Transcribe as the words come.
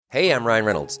Hey, I'm Ryan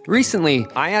Reynolds. Recently,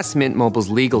 I asked Mint Mobile's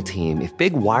legal team if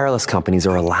big wireless companies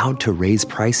are allowed to raise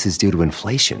prices due to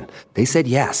inflation. They said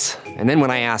yes. And then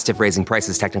when I asked if raising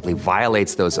prices technically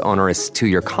violates those onerous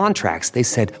two-year contracts, they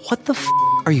said, "What the f***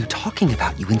 are you talking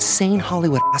about, you insane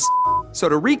Hollywood ass?" So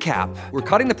to recap, we're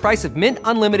cutting the price of Mint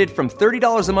Unlimited from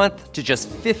 $30 a month to just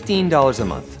 $15 a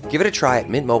month. Give it a try at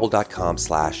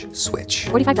mintmobile.com/switch.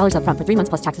 $45 up front for 3 months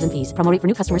plus taxes and fees. Promo rate for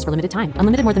new customers for limited time.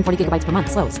 Unlimited more than 40 gigabytes per month.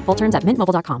 Slows full terms at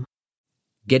mintmobile.com.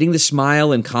 Getting the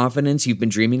smile and confidence you've been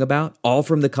dreaming about, all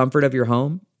from the comfort of your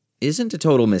home, isn't a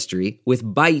total mystery with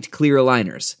Byte clear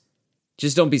aligners.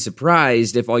 Just don't be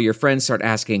surprised if all your friends start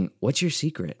asking, "What's your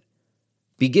secret?"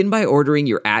 Begin by ordering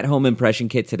your at-home impression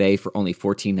kit today for only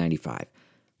 $14.95.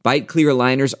 Byte clear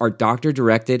aligners are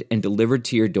doctor-directed and delivered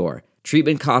to your door.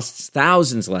 Treatment costs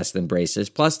thousands less than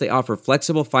braces, plus they offer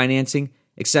flexible financing,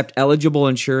 accept eligible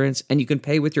insurance, and you can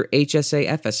pay with your HSA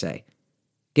FSA.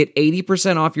 Get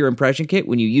 80% off your impression kit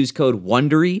when you use code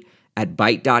WONDERY at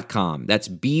Byte.com. That's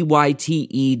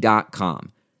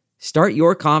BYTE.com. Start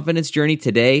your confidence journey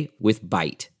today with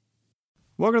Byte.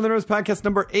 Welcome to the Nerds Podcast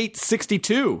number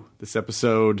 862. This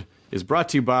episode is brought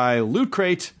to you by Loot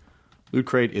Crate. Loot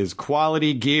Crate is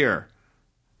quality gear.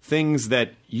 Things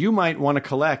that you might want to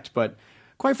collect, but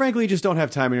quite frankly, you just don't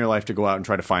have time in your life to go out and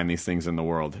try to find these things in the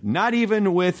world. Not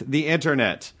even with the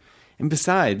internet. And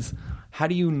besides, how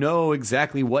do you know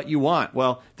exactly what you want?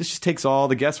 Well, this just takes all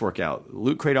the guesswork out.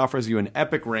 Loot Crate offers you an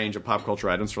epic range of pop culture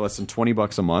items for less than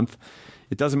 $20 a month.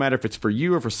 It doesn't matter if it's for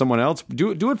you or for someone else.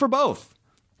 Do it for both.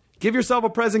 Give yourself a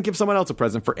present, give someone else a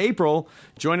present. For April,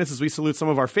 join us as we salute some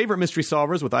of our favorite mystery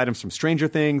solvers with items from Stranger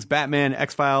Things, Batman,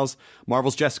 X-Files,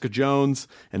 Marvel's Jessica Jones,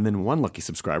 and then one lucky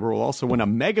subscriber will also win a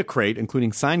mega crate,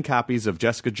 including signed copies of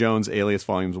Jessica Jones Alias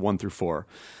Volumes 1 through 4.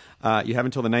 You have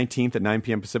until the 19th at 9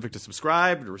 p.m. Pacific to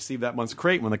subscribe to receive that month's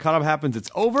crate. When the cutoff happens,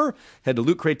 it's over. Head to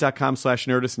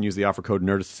lootcrate.com/Nerdist and use the offer code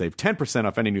Nerdist to save 10%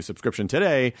 off any new subscription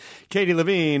today. Katie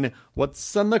Levine,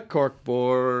 what's on the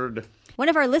corkboard? One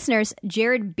of our listeners,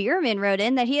 Jared Bierman, wrote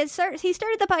in that he started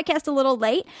the podcast a little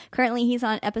late. Currently, he's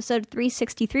on episode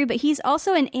 363, but he's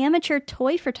also an amateur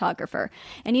toy photographer.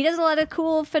 And he does a lot of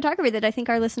cool photography that I think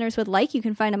our listeners would like. You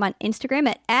can find him on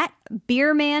Instagram at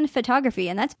Bierman Photography.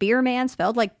 And that's Bierman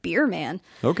spelled like Beer Man.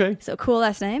 Okay. So cool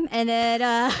last name. And then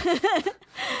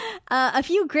a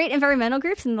few great environmental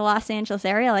groups in the Los Angeles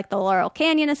area, like the Laurel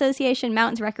Canyon Association,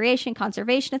 Mountains Recreation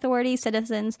Conservation Authority,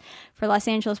 Citizens for Los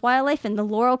Angeles Wildlife, and the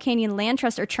Laurel Canyon Land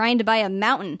Trust are trying to buy a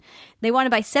mountain. They want to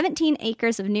buy 17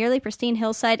 acres of nearly pristine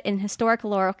hillside in historic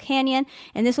Laurel Canyon,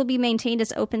 and this will be maintained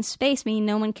as open space, meaning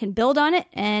no one can build on it,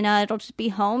 and it'll just be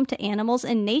home to animals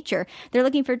and nature. They're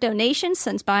looking for donations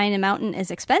since buying a mountain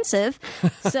is expensive.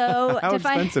 So How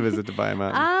expensive is it to buy a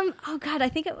mountain? I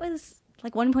think it was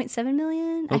like 1.7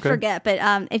 million. Okay. I forget, but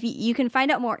if you can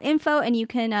find out more info and you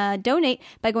can donate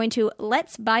by going to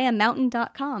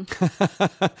letsbuyamountain.com.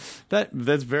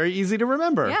 That's very easy to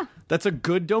remember. Yeah. That's a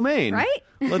good domain. Right?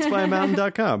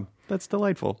 Letsbuyamountain.com. That's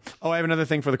delightful. Oh, I have another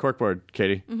thing for the corkboard,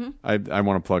 Katie. Mm-hmm. I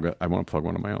want to plug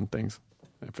one of my own things,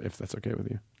 if that's okay with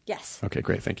you. Yes. Okay,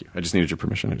 great. Thank you. I just needed your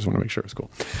permission. I just want to make sure it was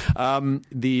cool.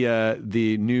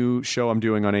 The new show I'm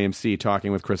doing on AMC,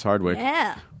 Talking with Chris Hardwick.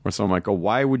 Yeah. Where someone might go,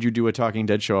 why would you do a Talking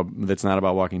Dead show that's not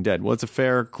about Walking Dead? Well, it's a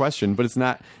fair question, but it's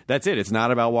not. That's it. It's not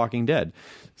about Walking Dead.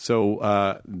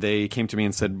 So they came to me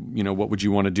and said, what would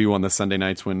you want to do on the Sunday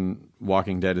nights when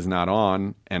Walking Dead is not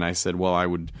on? And I said, well, I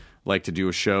would like to do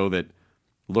a show that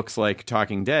looks like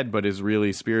Talking Dead, but is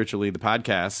really spiritually the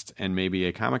podcast and maybe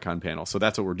a Comic-Con panel. So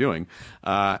that's what we're doing.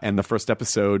 And the first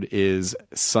episode is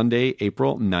Sunday,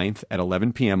 April 9th at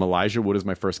 11 p.m. Elijah Wood is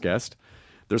my first guest.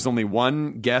 There's only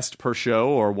one guest per show,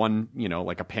 or one,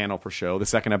 like a panel per show. The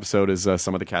second episode is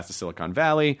some of the cast of Silicon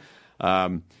Valley.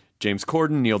 James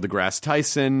Corden, Neil deGrasse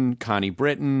Tyson, Connie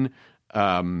Britton,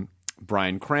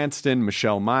 Bryan Cranston,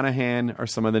 Michelle Monaghan are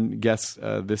some of the guests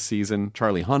this season.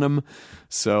 Charlie Hunnam.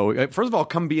 So first of all,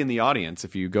 come be in the audience.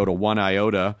 If you go to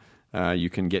 1iota, you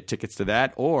can get tickets to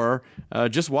that, or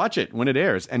just watch it when it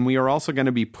airs. And we are also going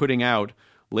to be putting out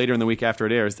later in the week after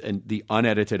it airs and the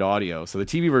unedited audio. So the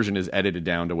TV version is edited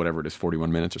down to whatever it is,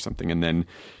 41 minutes or something. And then,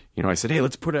 I said, hey,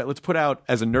 let's put out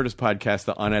as a Nerdist podcast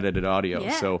the unedited audio.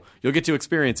 Yeah. So you'll get to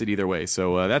experience it either way.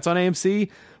 So that's on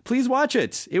AMC. Please watch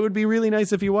it. It would be really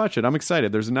nice if you watch it. I'm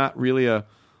excited. There's not really a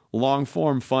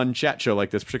long-form, fun chat show like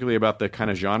this, particularly about the kind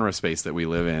of genre space that we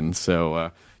live in. So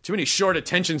too many short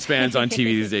attention spans on TV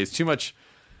these days. Too much.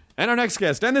 And our next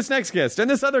guest, and this next guest,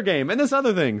 and this other game, and this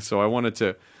other thing. So I wanted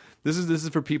to... This is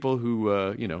for people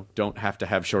who, don't have to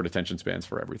have short attention spans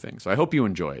for everything. So I hope you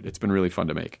enjoy it. It's been really fun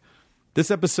to make. This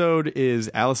episode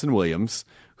is Allison Williams,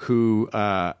 who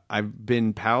I've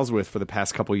been pals with for the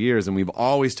past couple years, and we've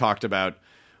always talked about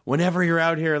whenever you're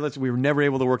out here, we were never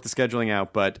able to work the scheduling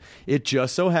out, but it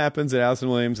just so happens that Allison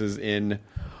Williams is in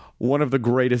one of the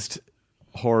greatest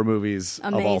horror movies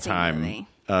of all time. Movie.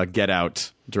 Get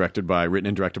Out, written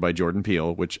and directed by Jordan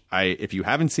Peele, which if you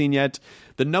haven't seen yet,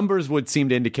 the numbers would seem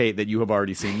to indicate that you have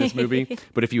already seen this movie.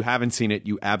 But if you haven't seen it,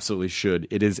 you absolutely should.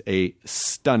 It is a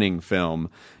stunning film.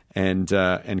 And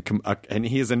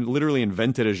he has literally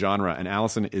invented a genre, and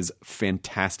Allison is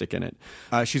fantastic in it.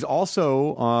 She's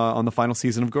also on the final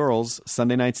season of Girls,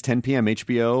 Sunday nights, 10 p.m.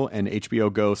 HBO and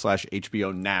HBO Go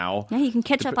 /HBO Now. Yeah, you can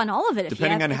catch up on all of it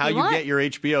depending on how you get your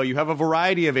HBO. You have a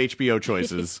variety of HBO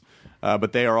choices,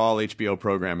 but they are all HBO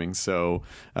programming. So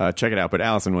check it out. But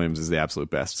Allison Williams is the absolute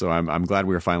best. So I'm glad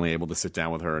we were finally able to sit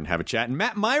down with her and have a chat. And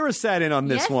Matt Myra sat in on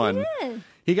this one.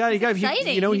 He did. He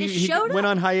He went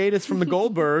on hiatus from the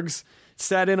Goldbergs,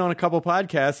 sat in on a couple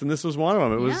podcasts, and this was one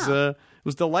of them. It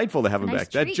was delightful to have him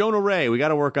back. treat. That Jonah Ray, we got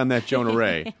to work on that Jonah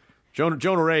Ray.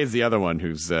 Jonah Ray is the other one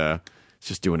who's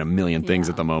just doing a million things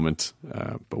at the moment,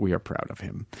 but we are proud of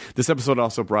him. This episode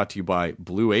also brought to you by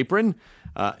Blue Apron.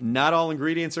 Not all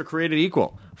ingredients are created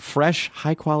equal. Fresh,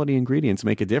 high-quality ingredients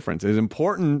make a difference. It is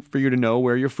important for you to know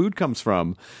where your food comes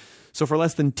from. So for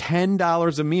less than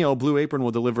 $10 a meal, Blue Apron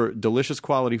will deliver delicious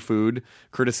quality food,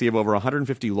 courtesy of over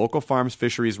 150 local farms,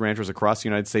 fisheries, ranchers across the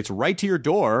United States, right to your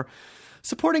door,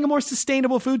 supporting a more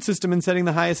sustainable food system and setting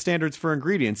the highest standards for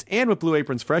ingredients. And with Blue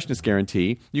Apron's freshness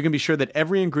guarantee, you can be sure that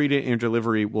every ingredient in your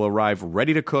delivery will arrive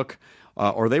ready to cook,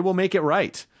 or they will make it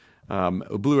right.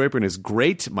 Blue Apron is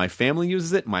great. My family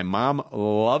uses it. My mom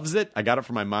loves it. I got it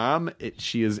for my mom.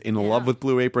 She is in love with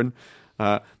Blue Apron.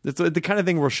 It's the kind of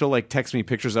thing where she'll like text me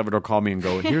pictures of it or call me and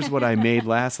go, here's what I made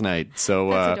last night.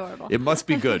 So That's adorable. It must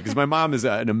be good because my mom is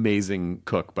an amazing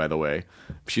cook, by the way.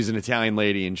 She's an Italian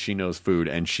lady and she knows food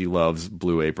and she loves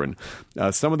Blue Apron.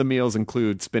 Some of the meals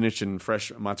include spinach and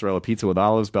fresh mozzarella pizza with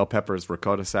olives, bell peppers,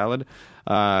 ricotta salad,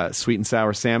 sweet and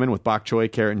sour salmon with bok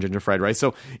choy, carrot, and ginger fried rice.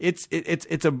 So it's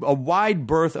a wide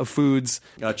berth of foods.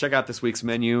 Check out this week's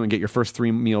menu and get your first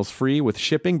 3 meals free with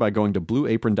shipping by going to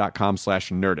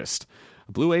blueapron.com/nerdist.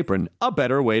 Blue Apron, a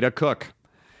better way to cook.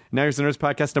 Now here's the Nerdist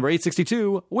Podcast number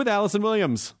 862 with Allison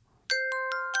Williams.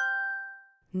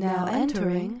 Now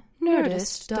entering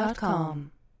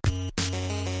Nerdist.com.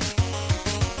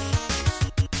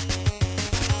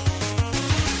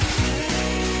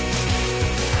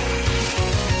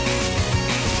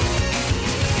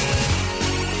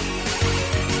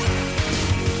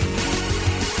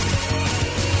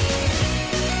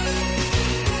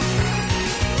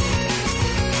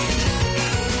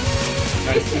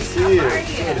 Nice to see you.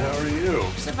 Good, how are you?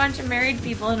 There's a bunch of married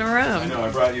people in a I room. know, I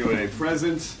brought you a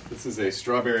present. This is a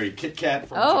strawberry Kit Kat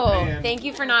from Japan. Thank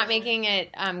you for not making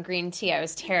it green tea. I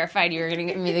was terrified you were going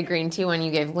to give me the green tea one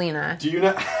you gave Lena. Do you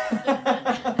not? And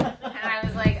I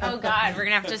was like, oh God, we're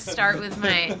going to have to start with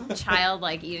my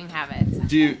childlike eating habits.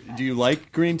 Do you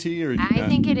like green tea or? Do you I not?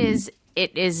 think it is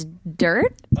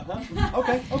dirt.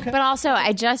 Okay. But also,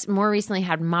 I just more recently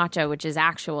had matcha, which is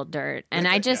actual dirt. And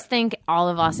I just think all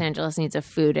of Los Angeles needs a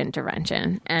food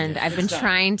intervention. And I've been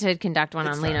trying to conduct one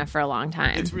on Lena for a long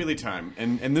time. It's really time,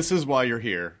 and this is why you're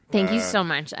here. Thank you so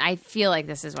much. I feel like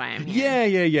this is why I'm here.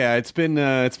 Yeah. It's been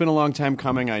a long time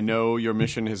coming. I know your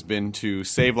mission has been to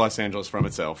save Los Angeles from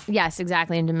itself. Yes,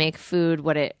 exactly. And to make food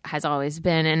what it has always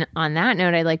been. And on that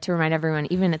note, I'd like to remind everyone,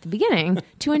 even at the beginning,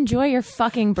 to enjoy your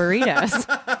fucking burritos.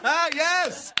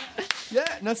 Yes. Yeah.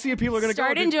 Now see if people are going to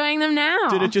Start enjoying them now.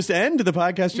 Did it just end? Did the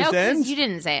podcast just end? No, you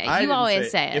didn't say it. I You didn't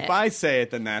always say it. If I say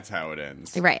it, then that's how it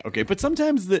ends. Right. Okay, but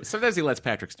sometimes he lets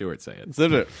Patrick Stewart say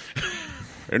it.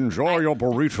 Enjoy your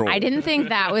burrito. I didn't think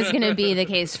that was going to be the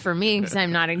case for me because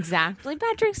I'm not exactly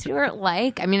Patrick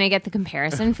Stewart-like. I mean, I get the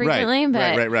comparison frequently,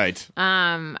 but Right.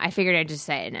 I figured I'd just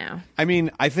say it now. I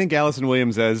mean, I think Allison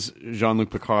Williams as Jean-Luc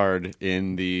Picard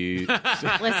in the...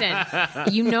 Listen,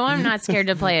 you know I'm not scared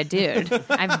to play a dude.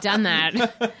 I've done that.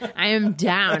 I am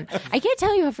down. I can't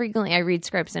tell you how frequently I read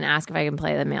scripts and ask if I can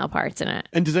play the male parts in it.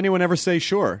 And does anyone ever say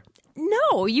sure?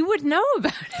 No, you would know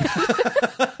about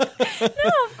it.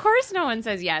 No, of course no one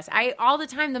says yes. All the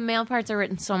time the male parts are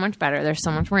written so much better. They're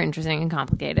so much more interesting and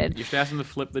complicated. You should ask them to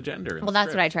flip the gender. Well,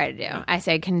 that's what I try to do. I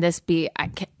say, can this be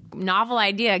novel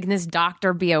idea? Can this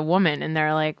doctor be a woman? And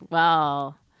they're like,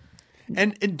 well...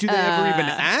 And do they ever even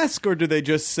ask, or do they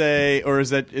just say, or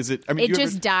is it? I mean, it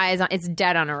just dies. It's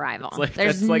dead on arrival.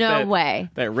 There's like no way.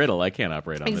 That riddle, I can't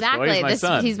operate on exactly. this. He's my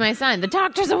son. He's my son. The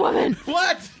doctor's a woman.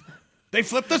 What? They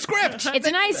flipped the script. It's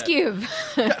an ice cube.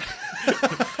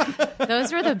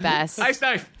 Those were the best. Ice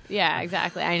knife. Yeah,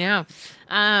 exactly. I know.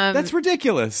 That's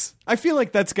ridiculous. I feel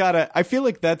like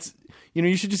that's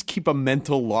you should just keep a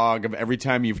mental log of every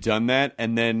time you've done that,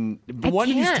 and then one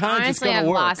of these times honestly, it's going to I've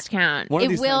work. lost count.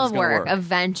 It will work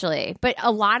eventually, but a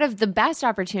lot of the best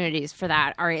opportunities for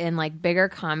that are in like bigger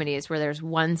comedies where there's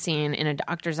one scene in a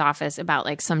doctor's office about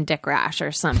like some dick rash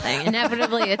or something.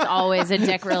 Inevitably, it's always a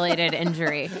dick-related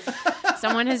injury.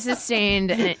 Someone has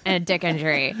sustained a dick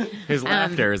injury. His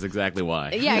laughter is exactly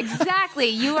why. Yeah, exactly.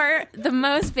 You are the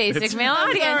most basic male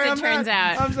audience. It turns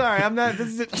out. I'm sorry. I'm not.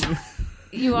 This is.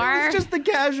 You are. It was just the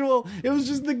casual. It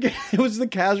was the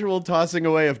casual tossing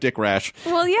away of dick rash.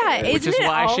 Well, yeah, which is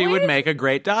why she would make a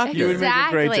great doctor. You would make a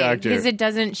great doctor because it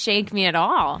doesn't shake me at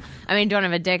all. I mean, don't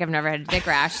have a dick. I've never had a dick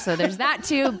rash, so there's that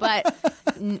too. But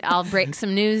I'll break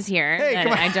some news here that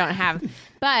I don't have.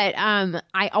 But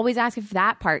I always ask if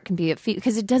that part can be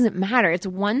because it doesn't matter. It's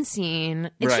one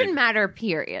scene. It shouldn't matter,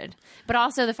 period. But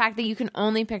also the fact that you can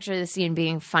only picture the scene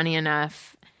being funny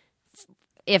enough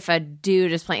if a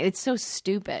dude is playing. It's so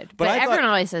stupid. But everyone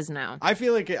always says no. I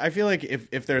feel like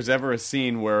if there's ever a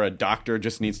scene where a doctor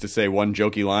just needs to say one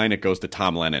jokey line, it goes to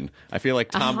Tom Lennon. I feel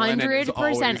like Tom Lennon is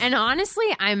 100%. And honestly,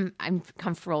 I'm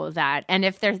comfortable with that. And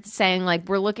if they're saying like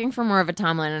we're looking for more of a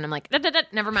Tom Lennon, I'm like,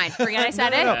 never mind. Forget I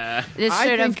said it. No. This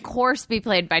should of course be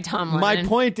played by Tom Lennon. My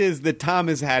point is that Tom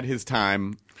has had his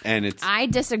time. And I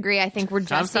disagree. I think we're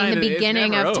just seeing the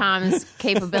beginning of Tom's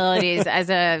capabilities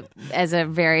as a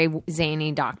very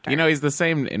zany doctor. You know, he's the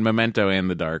same in Memento and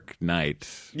The Dark Knight.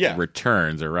 Yeah.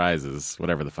 Returns or Rises,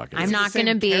 whatever the fuck it is. I'm not going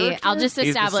to be. Character? I'll just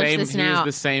establish this now.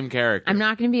 He's the same character. I'm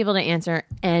not going to be able to answer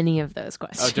any of those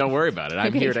questions. Oh, don't worry about it.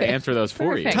 I'm here to answer those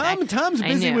for you. Tom's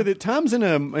busy with it. Tom's in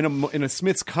a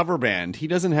Smiths cover band. He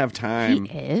doesn't have time.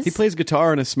 He is? He plays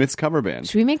guitar in a Smiths cover band.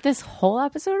 Should we make this whole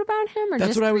episode about him? Or That's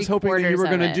just what I was hoping that you were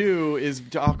going to do is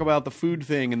talk about the food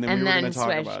thing, and then we were going to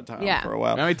talk about Tom for a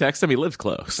while. Now he texted him. He lives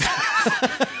close.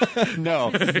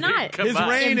 No, it's not. His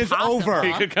reign is over.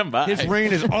 He could come by. His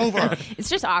reign is over. It's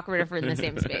just awkward if we're in the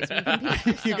same space. We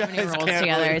compete so many roles can't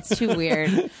together. really- It's too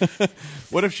weird.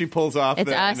 What if she pulls off?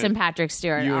 It's us and Patrick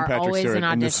Stewart You and are Patrick always Stewart in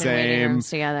audition waiting rooms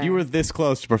together. You were this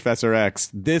close to Professor X.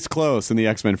 This close in the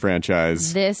X-Men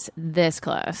franchise. this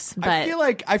close, but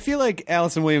I feel like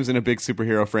Allison Williams in a big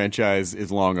superhero franchise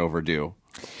is long overdue.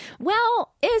 well,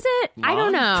 is it? I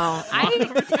don't know.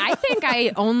 I think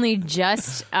I only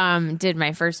just did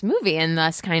my first movie and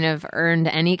thus kind of earned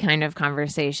any kind of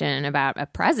conversation about a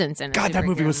presence in a God, that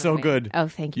movie was so good. Oh,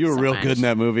 thank you. You were so real much. good in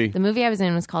that movie. The movie I was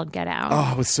in was called Get Out.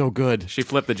 Oh, it was so good. She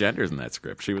flipped the genders in that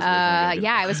script. She was originally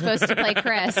Yeah, I was supposed to play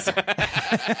Chris.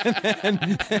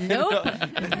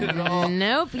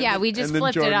 Nope. Yeah, we just And then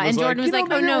flipped Jordan it out. was And like, Jordan was "You know, like,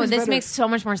 oh maybe I no, was this better makes so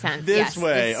much more sense. this Yes,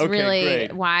 way. It's Okay, really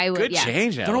great. why would Good yes.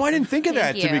 change. I don't know. I didn't think of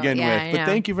that Thank to you. begin Yeah, with, I but know.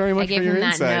 thank you very much I gave for your him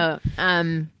insight.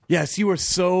 that note. Yes, you were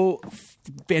so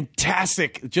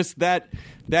fantastic. Just that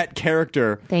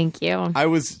character. Thank you. I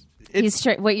was.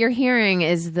 What you're hearing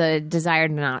is the desire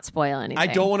to not spoil anything. I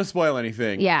don't want to spoil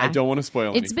anything. Yeah. I don't want to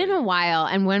spoil anything. It's been a while.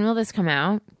 And when will this come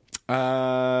out?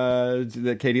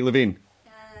 Katie Levine.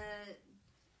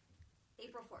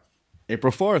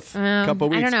 April 4th. Couple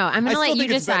weeks. I don't know. I'm going to let you I still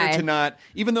think it's better decide. to not,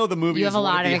 even though the movie You is have a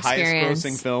one lot of the of experience. highest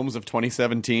grossing films of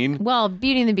 2017. Well,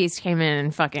 Beauty and the Beast came in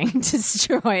and fucking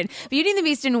destroyed. Beauty and the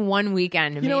Beast in one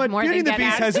weekend. You know what? More Beauty and than the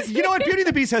Get Beast Out. has. You know what? Beauty and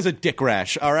the Beast has a dick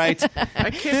rash. All right. I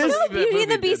can't No, believe that Beauty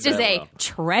and the movie Beast did is that a well.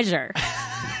 treasure.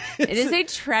 It is a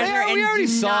treasure. Yeah, we and already do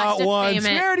saw not it once.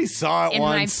 defame We it already saw it in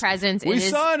once. my presence. We It is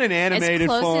saw it in animated as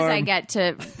close form. as I get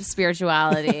to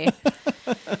spirituality.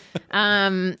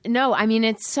 No, I mean,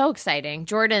 it's so exciting.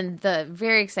 Jordan, the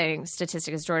very exciting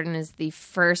statistic is Jordan is the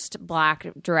first black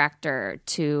director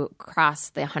to cross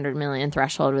the 100 million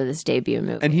threshold with his debut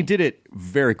movie. And he did it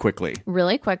very quickly.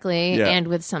 Really quickly, Yeah. and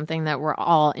with something that we're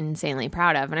all insanely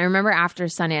proud of. And I remember after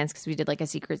Sundance, because we did like a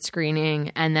secret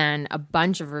screening, and then a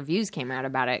bunch of reviews came out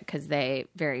about it because they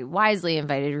very wisely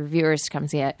invited reviewers to come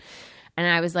see it. And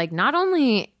I was like, not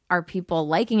only are people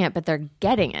liking it, but they're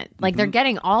getting it. Like, they're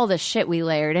getting all the shit we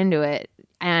layered into it.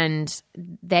 And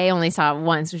they only saw it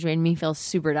once, which made me feel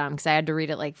super dumb because I had to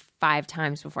read it like 5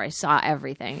 times before I saw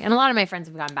everything. And a lot of my friends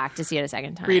have gone back to see it a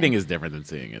second time. Reading is different than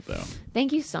seeing it, though.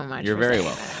 Thank you so much. You're for very saying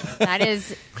welcome. That. That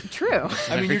is true.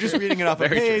 I mean, you're just reading it off a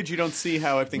Very page. true. You don't see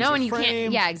how things No, are and you framed.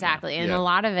 can't. Yeah, exactly. And Yeah. a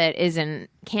lot of it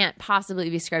can't possibly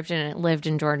be scripted, and it lived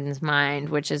in Jordan's mind,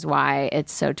 which is why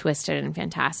it's so twisted and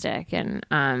fantastic. And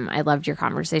I loved your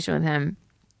conversation with him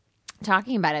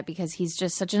talking about it because he's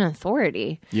just such an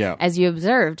authority. Yeah. As you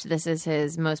observed, this is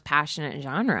his most passionate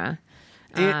genre.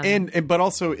 And but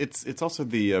also it's also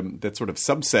the that sort of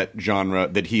subset genre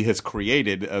that he has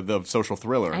created, the social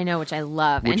thriller. I know, which I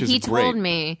love. Which and is he great. told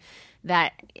me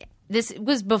that this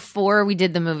was before we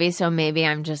did the movie, so maybe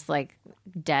I'm just like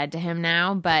dead to him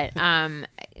now. But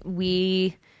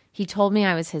he told me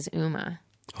I was his Uma.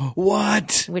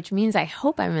 What? Which means I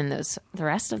hope I'm in the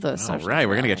rest of those. All social right,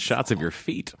 we're gonna get networks. shots of your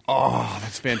feet. Oh,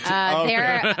 that's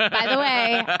fantastic. By the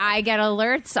way, I get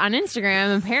alerts on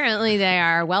Instagram. Apparently, they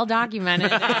are well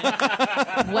documented,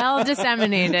 and well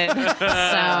disseminated.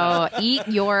 So eat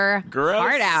your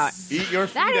heart out. Eat your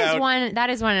feet That is out. one. That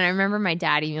is one. And I remember my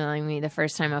dad emailing me the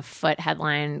first time a foot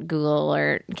headline Google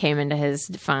alert came into his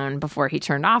phone before he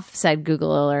turned off said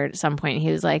Google alert at some point.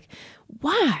 He was like,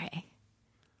 "Why?"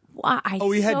 Why?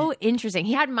 So interesting.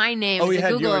 He had my name as he a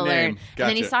had Google your alert, name. and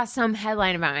then he Gotcha. saw some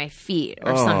headline about my feet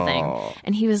or something,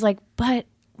 and he was like, "But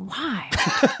why?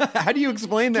 How do you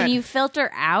explain that? Can you filter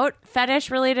out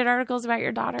fetish-related articles about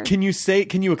your daughter?" Can you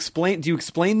explain? Do you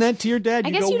explain that to your dad? I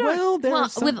You guess go, you don't. well,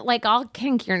 there's some... with like all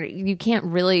kink, you can't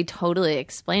really totally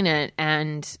explain it,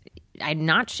 and I'm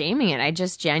not shaming it. I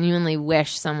just genuinely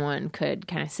wish someone could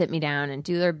kind of sit me down and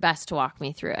do their best to walk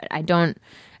me through it. I don't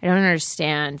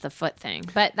understand the foot thing,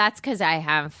 but that's because I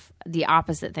have the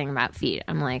opposite thing about feet.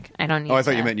 I'm like, I don't need. Oh, I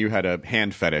thought you meant you had a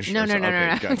hand fetish. No.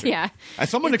 Gotcha. Yeah.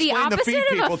 Someone Is the explain the feet opposite of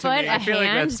a people to foot me. a I feel like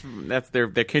hand? that's they're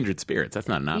kindred spirits. That's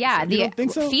not an opposite. Yeah, You don't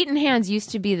think so? feet and hands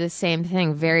used to be the same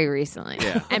thing very recently.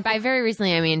 Yeah. And by very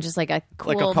recently, I mean just like a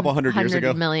cool Like a couple hundred years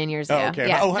ago? million years Oh, ago. okay.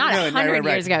 Yeah, Oh, not 100 million. 100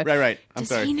 Right, years ago. right. I'm Does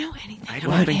sorry. he know anything? I about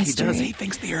don't think history? he does. He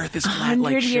thinks the Earth is flat 100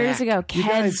 like years Shaq. ago, You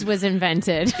guys- Keds was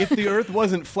invented. If the Earth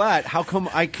wasn't flat, how come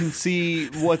I can see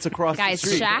what's across Guys, the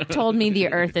street? Shaq told me the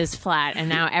Earth is flat, and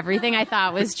now everything I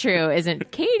thought was true isn't.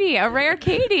 Katie, a rare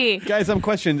Katie. Guys, I'm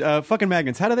questioned. Fucking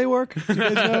magnets. How do they work? Do you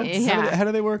guys know? Yeah. How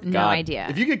do they work? No idea.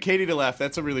 If you get Katie to laugh,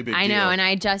 that's a really big I deal. know, and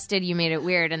I just did. You made it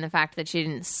weird, and the fact that she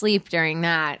didn't sleep during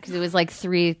that because it was like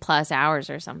 3+ hours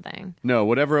or something. No,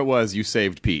 whatever it was, you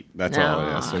saved Pete. That's all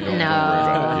it is. So don't worry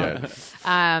about it.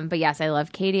 Yeah. But yes, I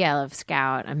love Katie. I love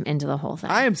Scout. I'm into the whole thing.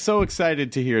 I am so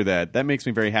excited to hear that. That makes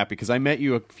me very happy because I met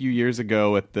you a few years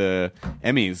ago at the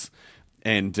Emmys.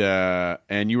 And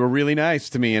you were really nice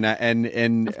to me, and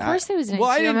Of course I was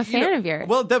nice to you. I'm a fan of yours.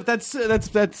 Well,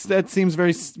 that seems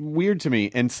very weird to me,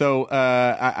 and so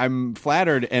I'm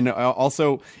flattered, and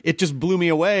also it just blew me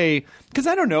away because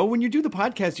I don't know, when you do the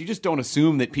podcast, you just don't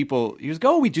assume that people. You just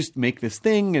go, we just make this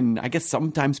thing, and I guess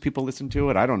sometimes people listen to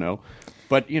it. I don't know.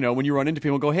 But, when you run into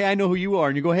people and go, hey, I know who you are,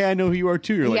 and you go, hey, I know who you are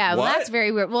too. You're like, yeah, what? well, that's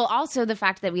very weird. Well, also the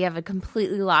fact that we have a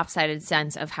completely lopsided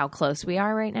sense of how close we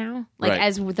are right now. Like, Right.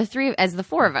 as the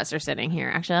four of us are sitting here,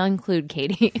 actually, I'll include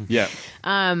Katie. Yeah.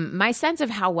 My sense of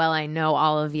how well I know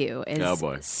all of you is Oh,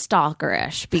 boy.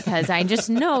 stalkerish because I just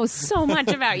know so much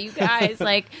about you guys.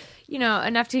 Like,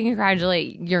 enough to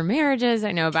congratulate your marriages.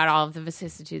 I know about all of the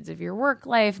vicissitudes of your work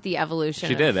life, the evolution.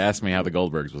 She of- did ask me how the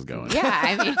Goldbergs was going. Yeah,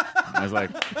 I mean, I was like,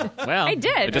 well, I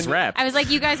did. It just wrapped. I was like,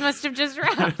 you guys must have just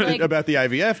wrapped. Like, About the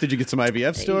IVF, did you get some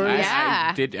IVF stories?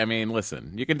 Yeah. I mean,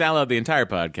 listen, you can download the entire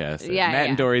podcast. At Yeah, Matt yeah.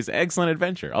 and Dory's Excellent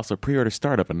Adventure. Also, pre-order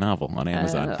Startup, a novel on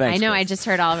Amazon. Thanks. I know. Chris. I just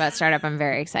heard all about startup. I'm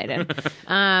very excited.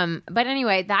 But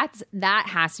anyway, that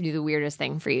has to be the weirdest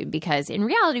thing for you because in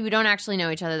reality, we don't actually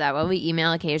know each other that well. We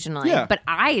email occasionally, Yeah. but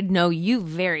I know you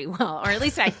very well, or at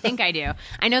least I think I do.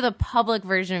 I know the public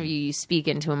version of you. You speak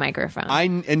into a microphone.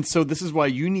 And so this is why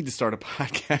you need to start a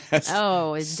podcast.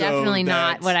 Oh, it's So definitely not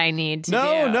that's- what I need to do.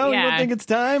 No, you Yeah. don't think it's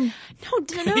time?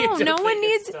 No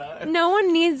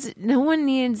one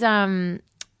needs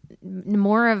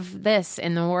more of this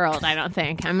in the world. I don't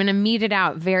think. I'm going to mete it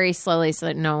out very slowly so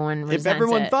that no one resents If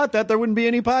everyone it. thought that, there wouldn't be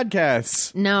any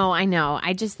podcasts. No, I know.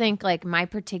 I just think like my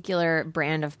particular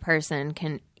brand of person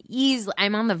can easily.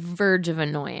 I'm on the verge of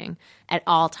annoying at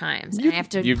all times. And I have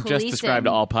to. You've just police described it.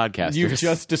 all podcasters. You've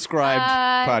just described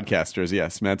podcasters.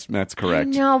 Yes, that's correct.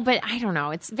 No, but I don't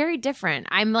know. It's very different.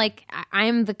 I'm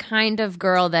the kind of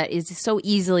girl that is so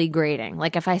easily grating.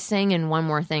 Like if I sing in One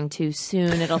More Thing too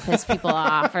soon, it'll piss people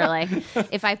off. Or like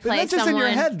if I play that's just someone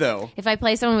in your head, though. If I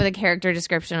play someone with a character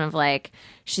description of like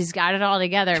she's got it all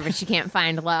together but she can't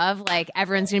find love, like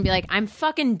everyone's gonna be like, I'm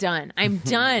fucking done. I'm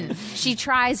done. She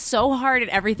tries so hard at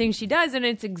everything she does and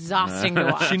it's exhausting to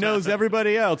watch. She knows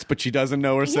everybody else, but she doesn't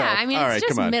know herself. Yeah, I mean All it's right,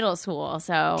 just come on. middle school,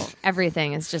 so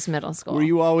everything is just middle school. Were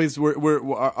you always?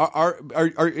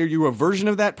 Are you a version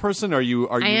of that person? Are you?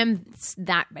 I am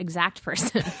that exact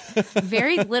person.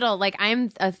 Very little. Like I'm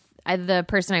the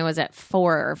person I was at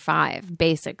 4 or 5,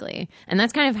 basically, and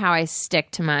that's kind of how I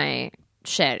stick to my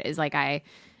shit. Is like I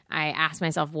ask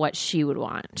myself what she would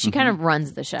want. She kind of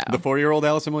runs the show. the 4-year-old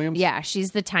Allison Williams? Yeah,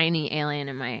 she's the tiny alien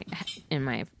in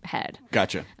my head.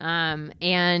 Gotcha.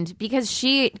 And because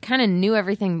she kind of knew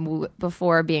everything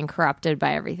before being corrupted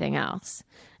by everything else.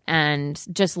 and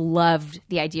just loved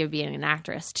the idea of being an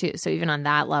actress too. So even on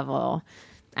that level,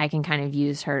 I can kind of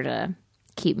use her to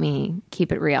keep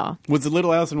it real. Was the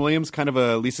little Allison Williams kind of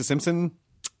a Lisa Simpson?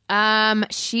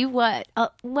 She was,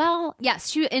 yes,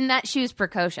 she was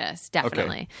precocious,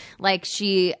 definitely. Okay. Like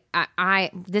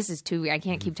this is too weird. I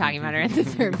can't keep talking about her in the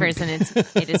third person.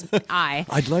 It is I.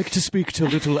 I'd like to speak to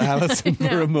little Allison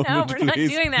for a moment, no, we're not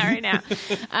doing that right now.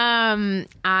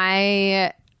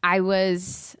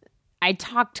 I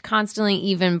talked constantly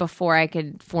even before I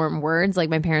could form words. Like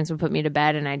my parents would put me to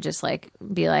bed and I'd just like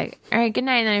be like, all right, good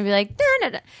night. And then I'd be like, da, da,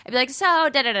 da. I'd be like, so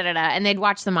da da da da da. And they'd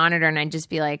watch the monitor and I'd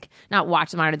just be like, not watch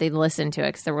the monitor, they'd listen to it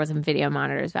because there wasn't video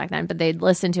monitors back then, but they'd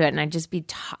listen to it and I'd just be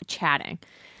chatting.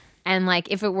 And like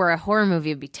if it were a horror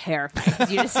movie, it'd be terrifying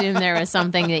because you'd assume there was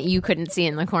something that you couldn't see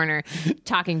in the corner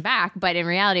talking back. But in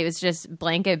reality, it was just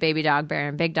Blanket, Baby Dog Bear,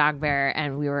 and Big Dog Bear,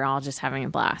 and we were all just having a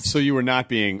blast. So you were not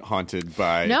being haunted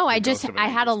by... No, I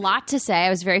had a lot to say. I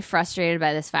was very frustrated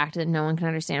by this fact that no one can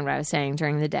understand what I was saying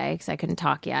during the day because I couldn't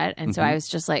talk yet. And so I was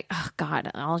just like, oh, God,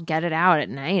 I'll get it out at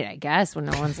night, I guess, when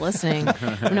no one's listening.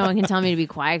 When no one can tell me to be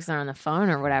quiet because they're on the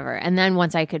phone or whatever. And then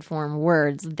once I could form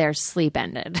words, their sleep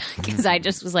ended because I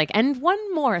just was like, and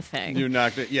one more thing. You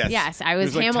knocked it. Yes. Yes, I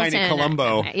was like Hamilton. Tiny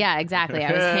Columbo. Yeah, exactly.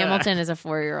 I was Hamilton as a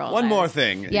 4-year-old. One more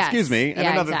thing. Yes. Excuse me. And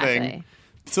another thing.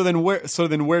 So then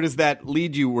where does that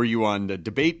lead you? Were you on the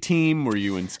debate team? Were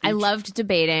you in speech? I loved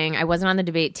debating. I wasn't on the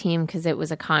debate team because it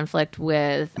was a conflict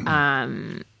with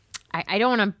I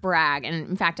don't want to brag, and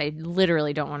in fact, I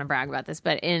literally don't want to brag about this,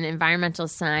 but in environmental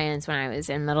science, when I was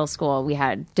in middle school, we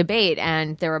had debate,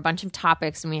 and there were a bunch of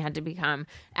topics, and we had to become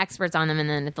experts on them, and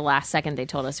then at the last second, they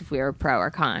told us if we were pro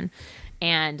or con.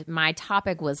 And my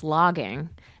topic was logging,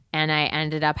 and I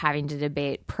ended up having to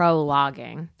debate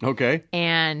pro-logging. Okay.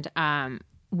 And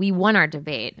we won our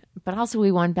debate, but also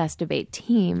we won Best Debate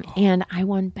Team, and I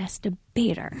won Best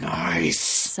Debater. Nice.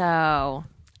 So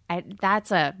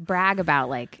that's a brag about,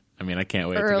 like... I mean, I can't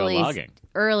wait to go logging.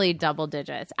 Early double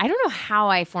digits. I don't know how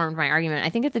I formed my argument. I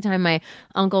think at the time my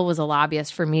uncle was a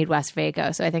lobbyist for Mead West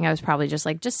Vaco, so I think I was probably just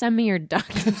like, just send me your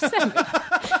documents.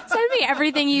 Send me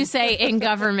everything you say in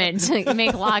government to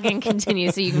make logging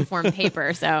continue so you can form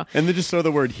paper. So and then just throw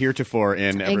the word heretofore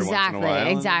in every once in a while.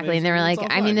 Exactly. And they were like,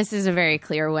 I mean, this is a very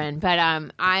clear win. But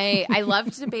I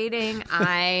loved debating.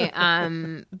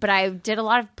 But I did a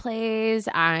lot of plays.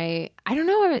 I don't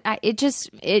know.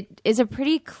 It is a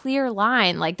pretty clear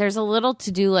line. Like there's a little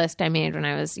to-do list I made when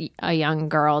I was a young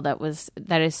girl that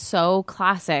is so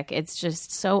classic. It's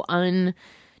just so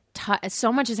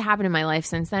so much has happened in my life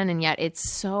since then, and yet it's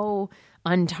so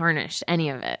untarnished, any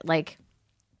of it. Like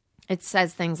it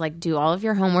says things like, do all of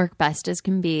your homework best as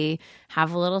can be,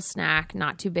 have a little snack,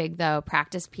 not too big though,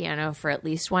 practice piano for at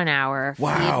least 1 hour,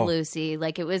 feed Lucy.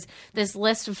 Like it was this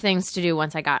list of things to do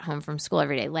once I got home from school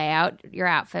every day. Lay out your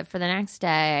outfit for the next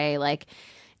day. Like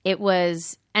it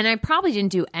was, and I probably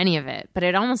didn't do any of it, but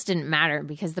it almost didn't matter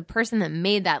because the person that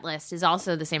made that list is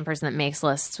also the same person that makes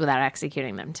lists without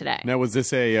executing them today. Now, was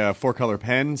this a 4-color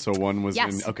pen? So one was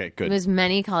yes. Okay, good. It was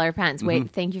many color pens.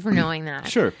 Wait, thank you for knowing that.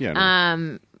 Sure, yeah.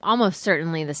 No. Almost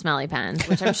certainly the smelly pens,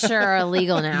 which I'm sure are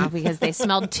illegal now because they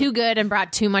smelled too good and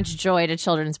brought too much joy to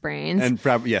children's brains.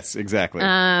 And yes, exactly.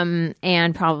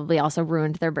 And probably also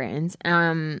ruined their brains.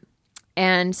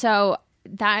 And so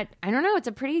that, I don't know,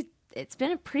 it's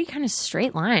been a pretty kind of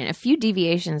straight line. A few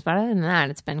deviations, but other than that,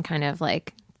 it's been kind of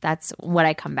like, that's what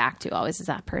I come back to always is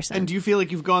that person. And do you feel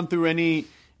like you've gone through any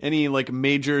like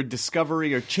major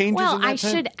discovery or changes in that time? Well, I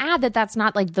should add that that's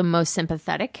not like the most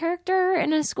sympathetic character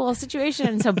in a school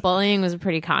situation. So bullying was a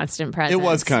pretty constant presence. It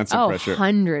was constant pressure.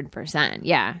 100%.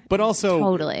 Yeah. But also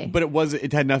totally. But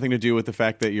it had nothing to do with the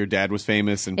fact that your dad was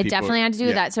famous and it definitely had to do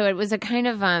with that. So it was a kind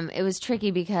of it was tricky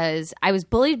because I was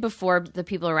bullied before the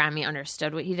people around me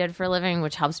understood what he did for a living,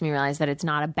 which helps me realize that it's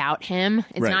not about him.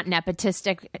 It's not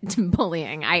nepotistic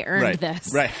bullying. I earned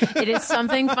this. Right. It is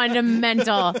something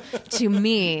fundamental to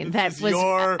me. That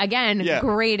was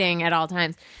grading at all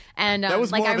times, and that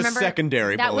was like more I of remember a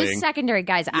secondary. That bullying. was secondary,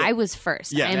 guys. Yeah. I was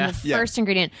first. Yeah. I am the first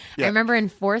ingredient. Yeah. I remember in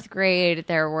 4th grade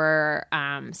there were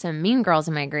some mean girls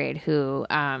in my grade who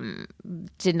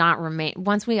did not remain.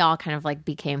 Once we all kind of like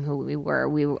became who we were,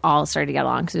 we all started to get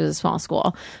along because it was a small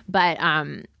school, but.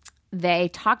 They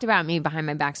talked about me behind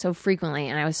my back so frequently,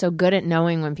 and I was so good at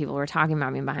knowing when people were talking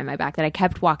about me behind my back that I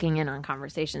kept walking in on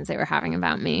conversations they were having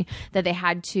about me, that they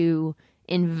had to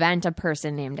invent a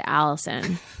person named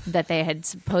Allison that they had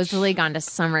supposedly gone to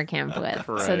summer camp with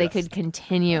so they could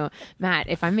continue. Matt,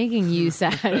 if I'm making you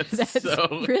sad, that's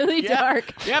so, really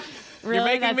dark. Yep. Really?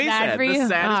 You're making me sad. For you? The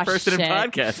saddest person in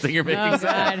podcasting. You're making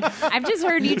sad. God. I've just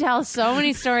heard you tell so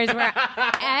many stories where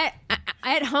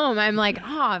At home, I'm like,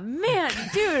 oh man,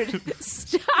 dude,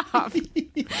 stop.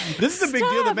 This is a big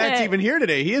deal that Matt's even here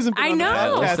today. He hasn't been on the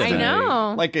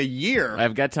podcast in like a year.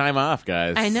 I've got time off,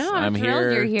 guys. I know. I'm here,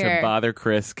 thrilled you're here to bother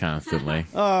Chris constantly.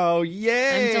 Oh,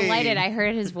 yay. I'm delighted. I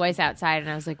heard his voice outside, and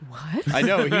I was like, what? I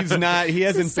know. He's not. He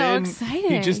hasn't so been.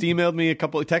 exciting. He just texted me a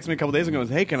couple days ago and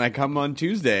goes, hey, can I come on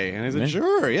Tuesday? And I said,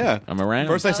 sure, yeah. I'm around.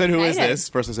 First I said, who is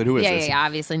this? Yeah,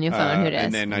 obviously, new phone, who dis?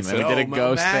 And then I said, we did a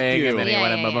ghost thing, and then he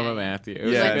went yeah. Matthew.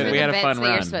 Yeah. We had a fun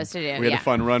run. You're supposed to do. We had a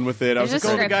fun run with it. I was like,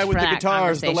 the guy with the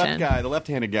guitars, the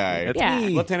left-handed guy. That's me.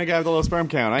 Left-handed guy with the low sperm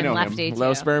count. I know lefty him. Too.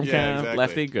 Low sperm Yeah, count, exactly.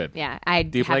 lefty, good. Yeah,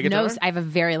 Do you play guitar? I have a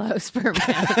very low sperm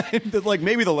count. Like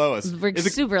maybe the lowest. We're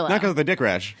super low. Not because of the dick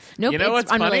rash. Nope, You know it's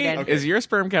what's unrelated. funny? Is your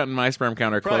sperm count and my sperm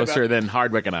count are Probably closer about- than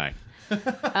Hardwick and I.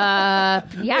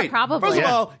 Yeah, probably. First of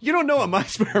all, you don't know what my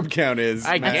sperm count is.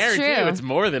 I Matt. guarantee true. you it's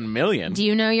more than a million. Do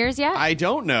you know yours yet? I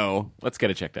don't know. Let's get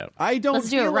it checked out. I don't Let's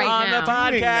do it feel right like now. On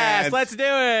the doing that. podcast. Let's do it.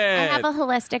 I have a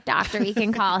holistic doctor you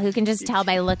can call who can just tell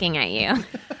by looking at you.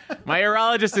 My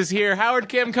urologist is here. Howard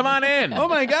Kim, come on in. Oh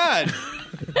my god.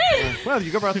 Well, did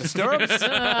you go brought the stirrups?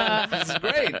 This is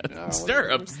great.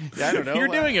 Stirrups. Yeah, I don't know. You're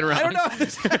doing it wrong. I don't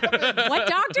know. What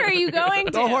doctor are you going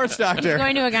to? The horse doctor. He's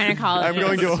going to a gynecologist. I'm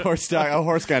going to a horse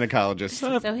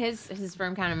gynecologist. So his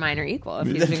sperm count and mine are equal if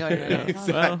he's been going to a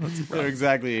gynecologist. Well, They're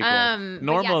exactly equal. But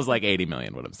normal yes. is like 80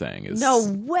 million. What I'm saying is No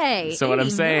way. So what I'm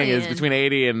 80 saying is million. between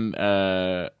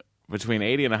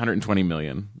 80 and 120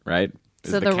 million, right?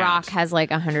 Is So The count. Rock has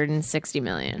like 160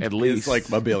 million. At least It's like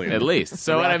a billion. At least.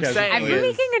 So The what Rock I'm has saying I've a been is-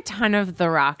 making a ton of The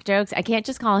Rock jokes. I can't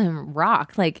just call him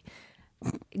Rock. Like,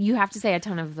 you have to say a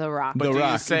ton of The Rock. The do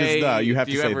Rock. you say It is the. You have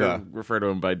do to you say ever the. refer to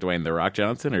him by Dwayne The Rock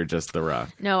Johnson or just The Rock?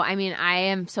 No, I mean, I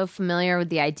am so familiar with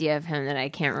the idea of him that I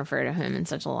can't refer to him in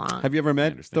such a long. Have you ever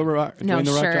met the Rock? No, Dwayne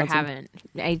The Rock sure Johnson? haven't.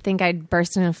 I think I'd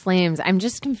burst into flames. I'm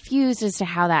just confused as to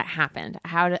how that happened.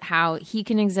 How he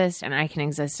can exist and I can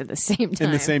exist at the same time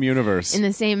In the same universe. in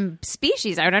the same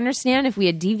species. I would understand if we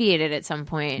had deviated at some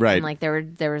point, Right. And like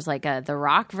there was like a The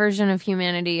Rock version of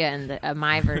humanity and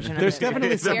my version. There's of it. definitely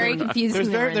It's very something. confusing.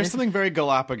 There's something very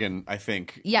Galapagos, I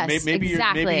think. Yes, maybe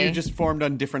exactly. Maybe you just formed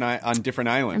on different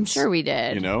islands. I'm sure we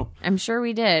did. You know? I'm sure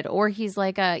we did. Or he's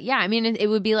like I mean, it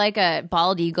would be like a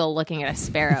bald eagle looking at a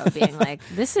sparrow, being like,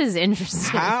 "This is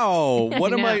interesting." How?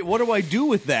 What am know. I? What do I do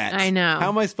with that? I know. How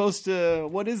am I supposed to?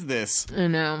 What is this? I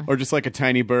know. Or just like a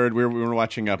tiny bird. We were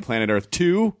watching Planet Earth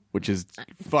 2, which is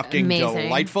fucking Amazing.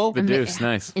 delightful. The Deuce,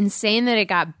 nice. Insane that it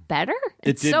got better.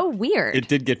 It's did- so weird. It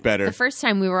did get better. The first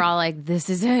time we were all like, "This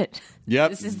is it."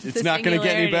 Yep. This is It's the not going to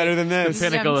get any singularity. better than this.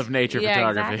 The pinnacle of nature Yeah,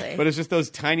 photography. exactly. But it's just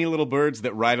those tiny little birds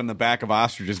that ride on the back of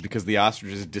ostriches because the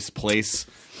ostriches displace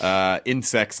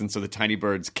insects, and so the tiny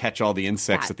birds catch all the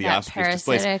insects that the That ostriches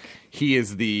displace. parasitic, He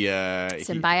is the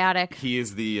symbiotic. He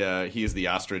is the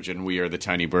ostrich, and we are the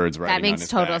tiny birds riding. That makes on his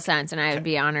total back. sense, and I would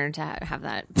be honored to have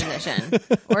that position,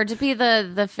 or to be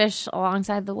the fish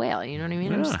alongside the whale. You know what I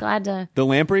mean? I'm just glad to. The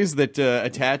lampreys that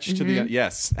attach to Mm-hmm. the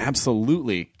yes,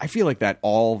 absolutely. I feel like that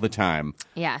all the time.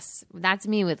 Yes, that's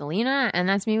me with Lena, and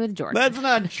that's me with George. That's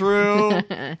not true.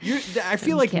 I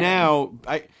feel like kidding. now,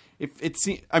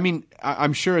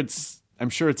 I'm sure it's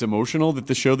emotional that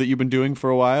the show that you've been doing for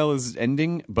a while is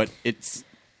ending, but it's.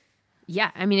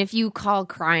 Yeah, I mean, if you call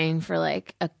crying for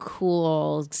like a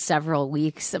cool several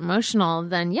weeks emotional,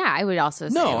 then yeah, I would also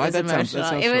say No, it was that sounds- emotional. that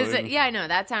sounds It was, totally- yeah, no,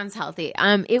 that sounds healthy.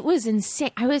 It was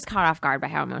insane. I was caught off guard by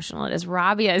how emotional it is.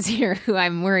 Rabia is here, who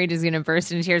I'm worried is going to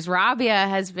burst into tears. Rabia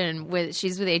has been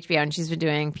she's with HBO and she's been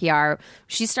doing PR.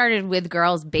 She started with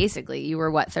Girls basically. You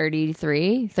were what,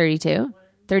 33, 32?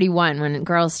 31 when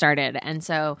Girls started, and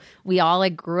so we all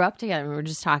like grew up together. We were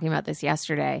just talking about this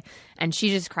yesterday, and she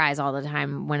just cries all the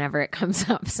time whenever it comes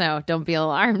up, so don't be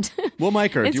alarmed. We'll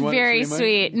mic her. It's Do you want very to mic?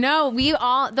 sweet. No, we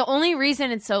all, the only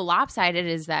reason it's so lopsided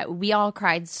is that we all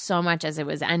cried so much as it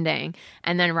was ending,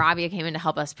 and then Rabia came in to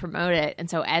help us promote it, and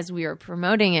so as we were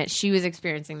promoting it, she was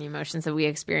experiencing the emotions that we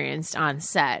experienced on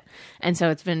set, and so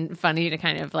it's been funny to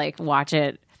kind of like watch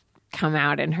it come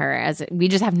out in her as we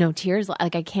just have no tears.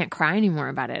 Like, I can't cry anymore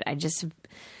about it.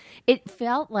 It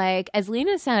felt like, as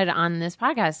Lena said on this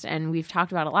podcast, and we've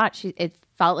talked about a lot, it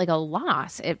felt like a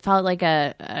loss. It felt like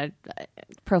a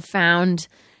profound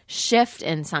shift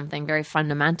in something very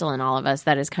fundamental in all of us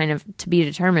that is kind of to be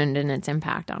determined in its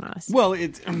impact on us. Well,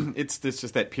 it's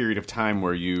just that period of time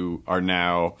where you are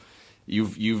now.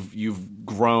 You've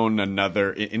grown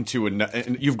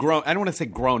you've grown. I don't want to say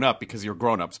grown up because you're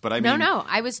grown ups, but I mean No.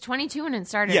 I was 22 when it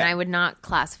started, Yeah. and I would not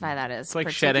classify that as like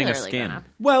shedding a particularly skin. grown up.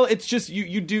 Well, it's just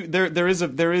you do there is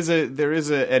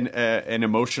an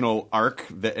emotional arc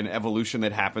an evolution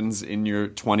that happens in your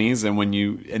 20s, and when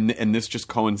and this just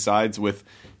coincides with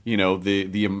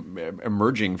the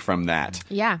emerging from that.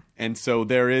 Yeah. And so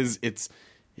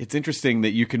it's interesting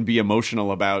that you can be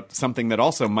emotional about something that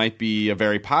also might be a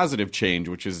very positive change,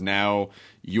 which is now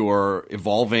you're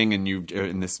evolving and you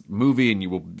in this movie, and you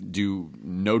will do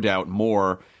no doubt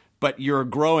more. But you're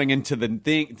growing into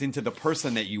the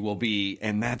person that you will be,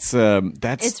 and that's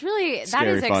it's really that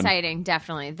is fun. Exciting.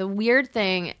 Definitely. The weird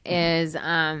thing is,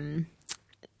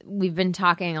 we've been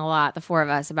talking a lot, the four of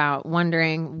us, about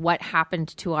wondering what happened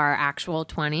to our actual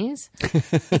 20s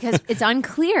because it's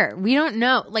unclear. We don't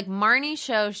know. Like Marnie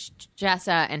show,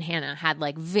 Jessa and Hannah had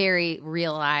like very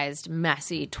realized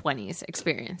messy 20s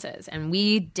experiences, and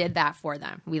we did that for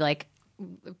them. We like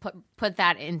put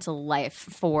that into life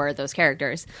for those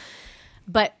characters.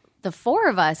 But the four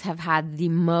of us have had the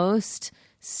most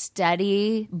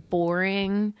steady,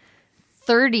 boring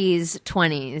 30s,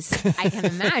 20s I can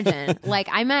imagine. Like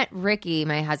I met Ricky,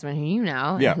 my husband, who you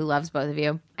know, and who loves both of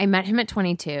you. I met him at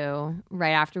 22,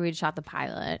 right after we'd shot the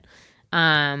pilot.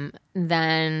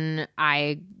 Then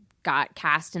I got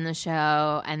cast in the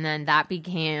show, and then that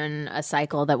became a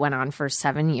cycle that went on for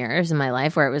 7 years in my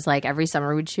life, where it was like every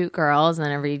summer we'd shoot girls, and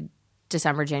then every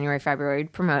December, January, February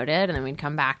we'd promote it, and then we'd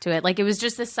come back to it. Like it was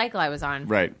just this cycle I was on.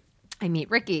 Right. I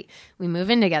meet Ricky, we move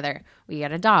in together, we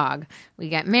get a dog, we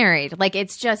get married. Like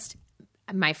it's just,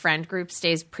 my friend group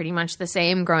stays pretty much the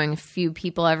same, growing a few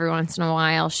people every once in a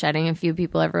while, shedding a few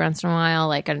people every once in a while,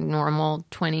 like a normal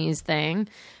 20s thing.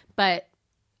 But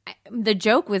the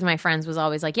joke with my friends was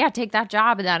always like, yeah, take that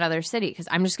job in that other city, because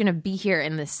I'm just going to be here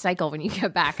in this cycle when you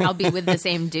get back. I'll be with the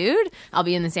same dude. I'll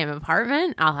be in the same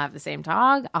apartment. I'll have the same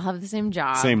dog. I'll have the same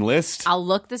job. Same list. I'll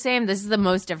look the same. This is the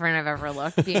most different I've ever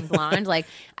looked, being blonde. Like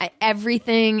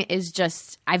everything is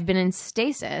just, I've been in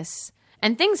stasis,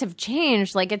 and things have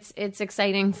changed. Like it's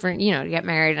exciting for, to get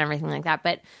married and everything like that.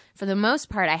 But for the most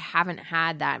part, I haven't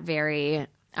had that very...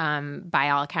 by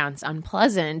all accounts,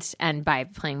 unpleasant, and by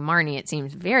playing Marnie, it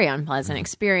seems very unpleasant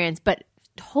experience, but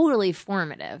totally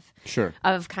formative. Sure.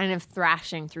 Of kind of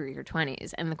thrashing through your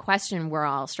 20s. And the question we're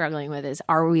all struggling with is,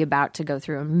 are we about to go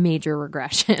through a major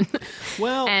regression?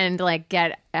 Well, and like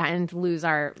and lose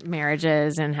our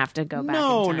marriages and have to go back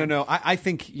in time? No. I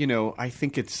think, I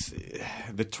think it's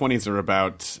the 20s are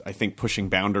about, I think, pushing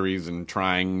boundaries and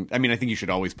trying. I mean, I think you should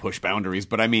always push boundaries,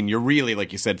 but I mean, you're really,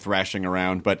 like you said, thrashing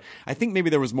around. But I think maybe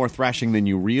there was more thrashing than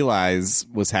you realize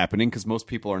was happening, because most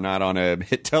people are not on a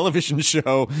hit television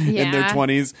show in their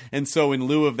 20s. And so in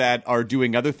lieu of that, are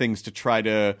doing other things to try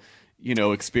to,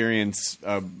 experience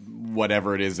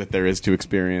whatever it is that there is to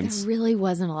experience. There really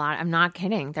wasn't a lot. I'm not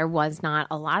kidding. There was not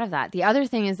a lot of that. The other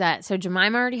thing is that, so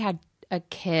Jemima already had a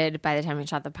kid by the time we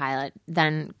shot the pilot,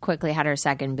 then quickly had her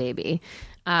second baby.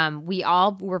 We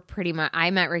all were pretty much,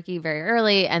 I met Ricky very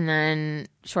early, and then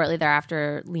shortly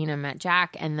thereafter, Lena met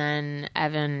Jack, and then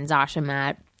Evan and Zasha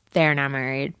met. They're now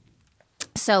married.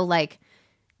 So, like,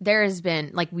 there has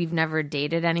been, like, we've never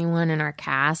dated anyone in our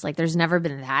cast. Like, there's never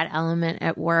been that element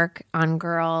at work on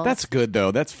Girls. That's good,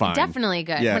 though. That's fine. Definitely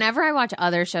good. Yeah. Whenever I watch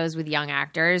other shows with young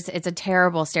actors, it's a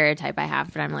terrible stereotype I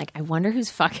have, but I'm like, I wonder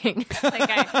who's fucking. Like,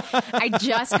 I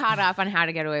just caught up on How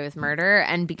to Get Away with Murder,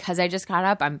 and because I just caught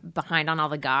up, I'm behind on all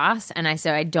the goss, and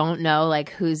I don't know,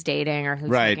 like, who's dating or who's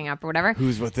hooking up or whatever.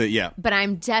 Who's with it, yeah. But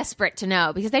I'm desperate to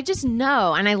know, because I just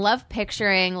know, and I love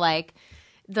picturing, like,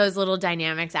 those little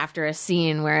dynamics after a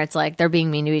scene where it's like they're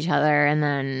being mean to each other, and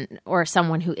then, or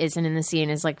someone who isn't in the scene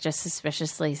is like just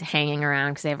suspiciously hanging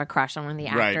around because they have a crush on one of the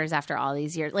actors after all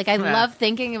these years. Like, I love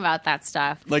thinking about that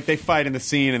stuff. Like, they fight in the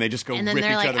scene and they just go and then rip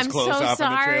they're each like, other's I'm clothes so off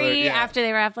sorry, in the trailer. Yeah. after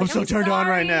they wrap. Like, I'm so turned on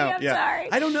right now. I'm sorry.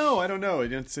 I don't know.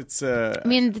 It's. I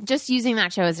mean, just using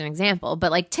that show as an example, but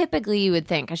like typically you would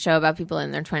think a show about people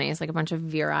in their 20s, like a bunch of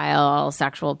virile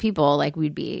sexual people, like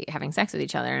we'd be having sex with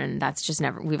each other, and that's just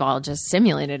never. We've all just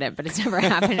simulated it, but it's never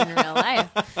happened in real life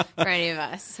for any of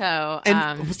us. So,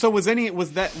 so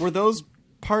were those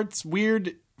parts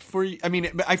weird for you? I mean,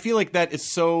 I feel like that is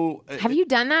so. Have you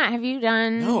done that? Have you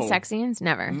done sex scenes?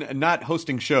 Never. Not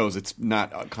hosting shows. It's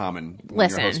not common. When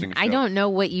Listen, you're hosting a show. I don't know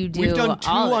what you do. We've done 2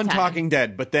 on time. Talking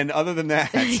Dead, but then other than that,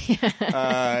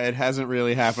 it hasn't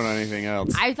really happened on anything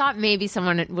else. I thought maybe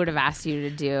someone would have asked you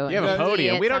to do. You have a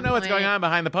podium. We don't know what's going on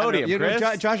behind the podium, Chris.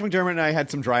 Josh McDermott and I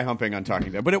had some dry humping on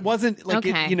Talking Dead, but it wasn't like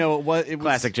it was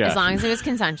classic Josh. As long as it was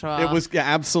consensual. It was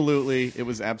absolutely. It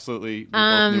was absolutely. We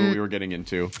both knew what we were getting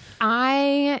into.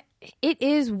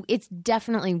 It's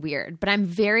definitely weird, but I'm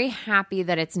very happy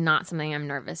that it's not something I'm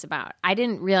nervous about. I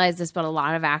didn't realize this, but a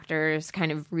lot of actors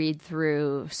kind of read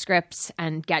through scripts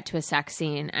and get to a sex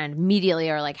scene and immediately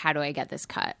are like, how do I get this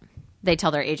cut? They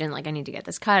tell their agent, like, I need to get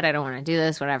this cut. I don't want to do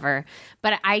this, whatever.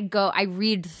 But I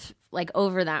read like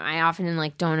over them. I often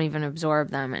like don't even absorb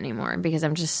them anymore because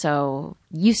I'm just so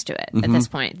used to it at this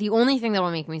point. The only thing that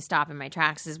will make me stop in my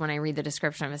tracks is when I read the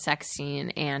description of a sex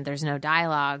scene and there's no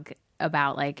dialogue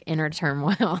about like inner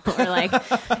turmoil or like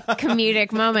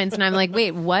comedic moments, and I'm like,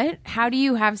 wait, what? How do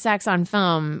you have sex on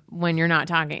film when you're not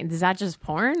talking? Is that just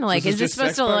porn? Like, is this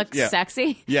supposed to look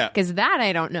sexy? Yeah, because that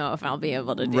I don't know if I'll be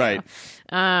able to do. Right.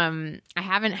 I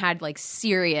haven't had like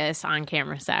serious on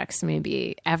camera sex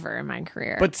maybe ever in my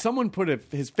career. But someone put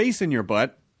his face in your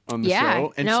butt on the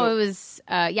show. And it was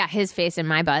his face in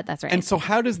my butt. That's right. And so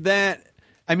how does that?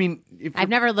 I mean, I've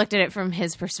never looked at it from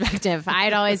his perspective.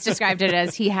 I'd always described it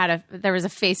as there was a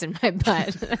face in my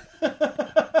butt.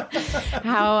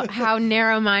 How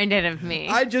narrow-minded of me.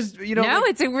 I just, No,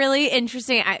 it's a really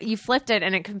interesting. You flipped it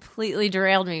and it completely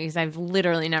derailed me because I've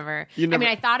literally never. I mean,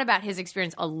 I thought about his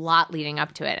experience a lot leading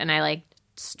up to it, and I like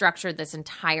structured this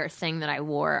entire thing that I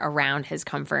wore around his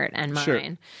comfort and mine. Sure.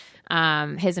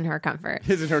 His and her comfort.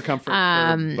 His and her comfort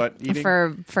for butt eating?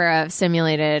 For a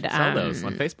simulated Sell those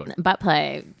on Facebook. butt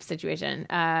play situation.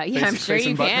 I'm sure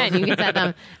you can. You can set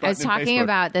them. I was talking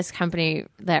about this company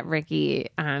that Ricky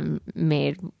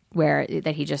made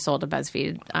that he just sold to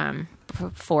BuzzFeed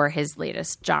for his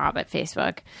latest job at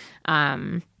Facebook.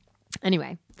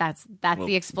 Anyway, that's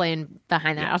the explain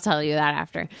behind that. I'll tell you that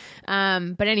after.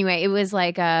 But anyway, it was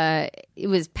like it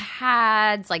was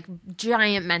pads, like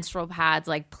giant menstrual pads.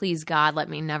 Like, please God, let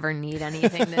me never need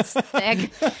anything this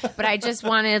thick. But I just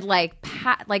wanted like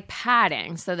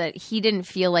padding so that he didn't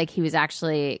feel like he was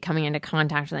actually coming into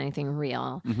contact with anything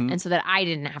real, and so that I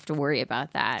didn't have to worry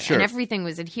about that. Sure. And everything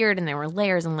was adhered, and there were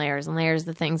layers and layers and layers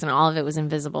of things, and all of it was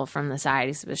invisible from the side.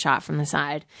 It was shot from the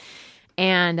side,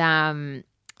 and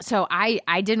so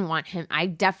I didn't want him. I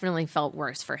definitely felt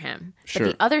worse for him. Sure.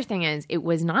 But the other thing is, it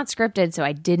was not scripted, so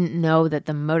I didn't know that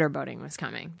the motorboating was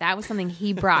coming. That was something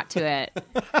he brought to it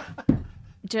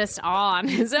just all on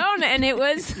his own. And it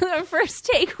was, the first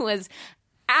take was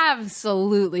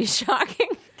absolutely shocking.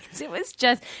 It was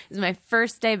my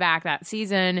first day back that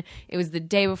season. It was the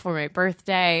day before my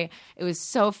birthday. It was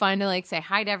so fun to like say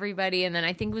hi to everybody. And then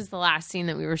I think it was the last scene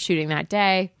that we were shooting that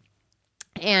day.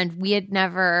 And we had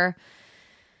never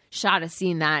shot a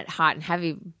scene that hot and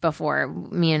heavy before,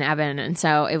 me and Eben, and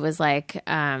so it was like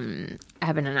Eben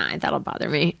and I. That'll bother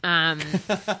me. And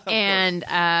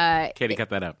Katie, cut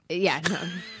that out. Yeah, no,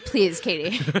 please,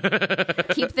 Katie,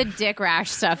 keep the dick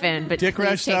rash stuff in, but dick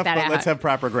rash take stuff. that But out. let's have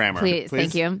proper grammar, please.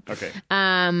 Thank you. Okay.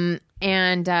 And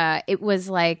it was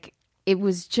like, it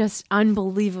was just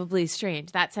unbelievably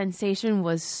strange. That sensation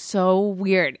was so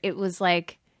weird. It was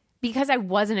like, because I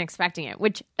wasn't expecting it,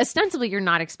 which ostensibly you're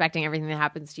not expecting everything that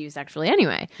happens to you sexually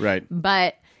anyway. Right.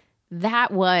 But that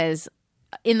was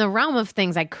in the realm of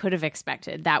things I could have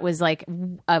expected. That was like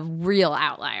a real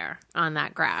outlier on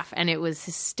that graph. And it was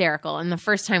hysterical. And the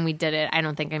first time we did it, I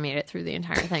don't think I made it through the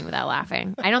entire thing without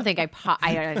laughing. I don't think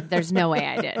there's no way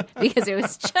I did, because it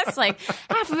was just like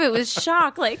half of it was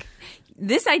shock. Like,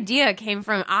 this idea came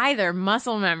from either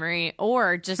muscle memory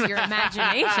or just your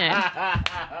imagination.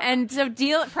 And so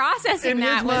processing in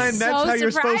that his mind, was that's so how you're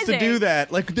supposed to surprising. do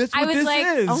that. Like, that's what I was this like,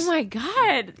 is. oh my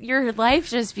God, your life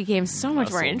just became so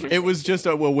much more interesting. It was just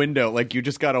a window. Like, you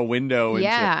just got a window. And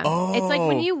Yeah. Oh. It's like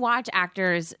when you watch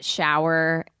actors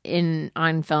shower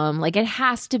on film, like, it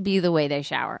has to be the way they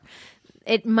shower.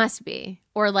 It must be.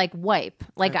 Or like wipe.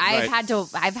 Like, I've had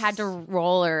to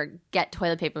roll or get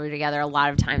toilet paper together a lot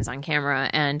of times on camera.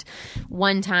 And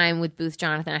one time with Booth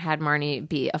Jonathan, I had Marnie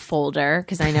be a folder,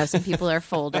 because I know some people are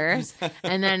folders.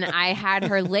 And then I had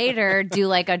her later do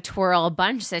like a twirl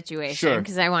bunch situation,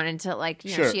 because I wanted to, like,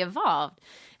 you know, she evolved.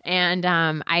 And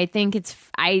I think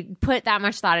I put that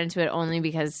much thought into it only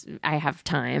because I have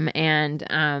time. And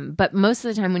but most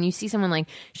of the time when you see someone like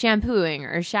shampooing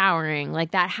or showering,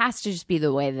 like, that has to just be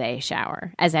the way they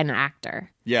shower as an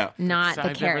actor. Yeah. Not the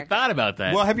I've character. never thought about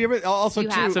that. Well, have you ever also You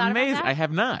too? have It's thought about amazing. that? I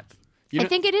have not. I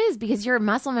think it is, because your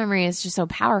muscle memory is just so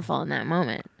powerful in that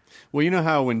moment. Well, you know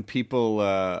how when people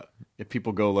if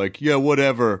people go like, yeah,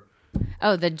 whatever.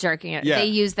 Oh, the jerking it. Yeah. They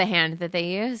use the hand that they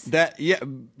use? That yeah.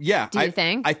 Do you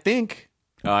think? I think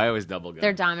Oh, I always double gun.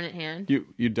 Their dominant hand.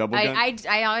 you double gun.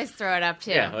 I always throw it up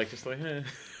too. Yeah, like just like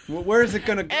Well, where is it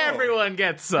going to go? everyone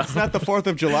gets some. It's not the 4th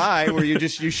of July where you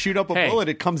shoot up a Hey, bullet,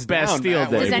 it comes down. Bastille that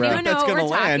Day, way. Does bro. anyone know That's what we're gonna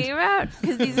land. talking about?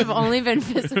 Because these have only been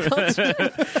physical.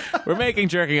 We're making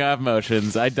jerking off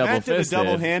motions. I double Matt did a fisted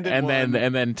double-handed and one.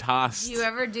 then tossed. Do you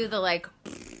ever do the like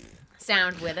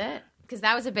sound with it? Because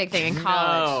that was a big thing in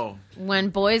college. when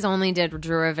boys only did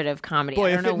derivative comedy.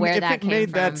 Boy, I don't know where that if it came made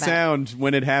from. that but sound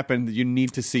when it happened, you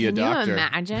need to see a Can you doctor.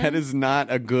 imagine? That is not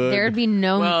a good. There'd be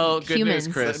no Well, good humans.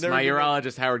 news, Chris. There My would be no-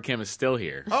 urologist, Howard Kim, is still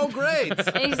here. Oh, great!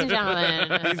 Ladies and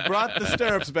gentlemen. He's brought the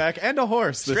stirrups back and a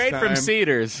horse. This Straight from time.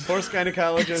 Cedars. Horse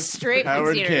gynecologist Straight from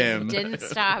Howard Cedars. Kim. Didn't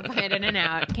stop at In and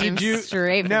Out. Came Did you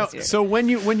straight from now? Cedars. So when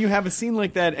you have a scene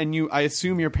like that, and I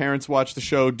assume your parents watch the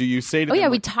show, do you say to Oh them? yeah,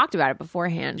 we talked about it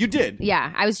beforehand. You did?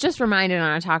 Yeah, I was just reminded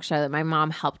on a talk show that my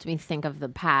mom helped me think of the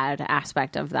pad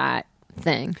aspect of that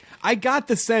thing. I got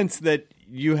the sense that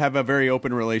you have a very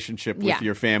open relationship with Yeah.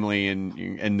 your family,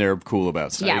 and they're cool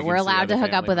about stuff. Yeah, we're allowed to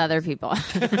hook up with family other people.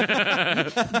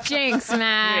 Jinx,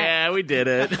 Matt. Yeah, we did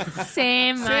it.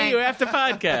 Same. See you after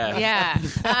podcast. Yeah.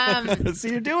 So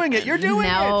you're doing it. You're doing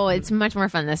it. No, it's much more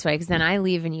fun this way because then I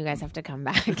leave and you guys have to come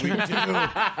back. We do.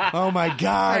 Oh my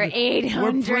God. For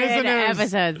 800 We're prisoners.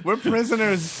 episodes. We're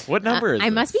prisoners. What number is I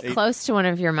this? must be close to one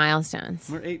of your milestones.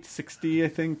 We're 860, I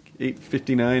think.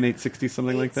 859, 860,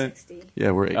 something like that.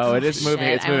 Yeah, we're 860. Oh, it is moving.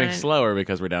 Shit, It's I moving wanna- slower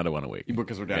because we're down to one a week.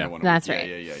 Because we're down Yeah. to one. That's Yeah,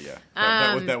 right.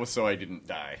 Yeah. That was so I didn't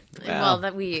die. Well,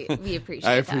 that we appreciate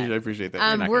I that. appreciate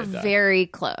that. not We're gonna die. very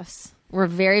close. We're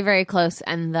very, very close,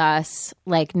 and thus,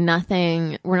 like,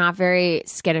 nothing. We're not very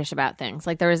skittish about things.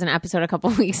 Like, there was an episode a couple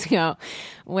weeks ago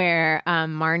where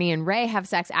Marnie and Ray have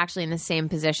sex actually in the same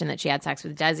position that she had sex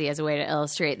with Desi as a way to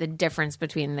illustrate the difference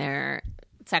between their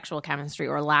sexual chemistry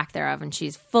or lack thereof. And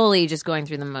she's fully just going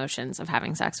through the motions of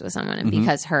having sex with someone, and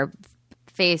because her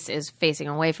face is facing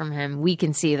away from him, we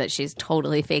can see that she's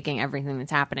totally faking everything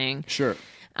that's happening. Sure.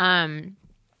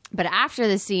 But after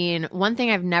the scene, one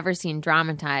thing I've never seen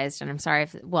dramatized, and I'm sorry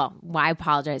if, well, I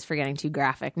apologize for getting too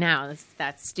graphic now.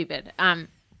 That's stupid.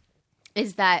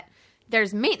 Is that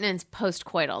there's maintenance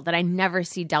post-coital that I never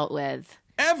see dealt with.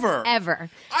 Ever.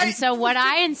 And so what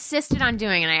I insisted on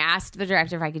doing, and I asked the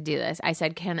director if I could do this, I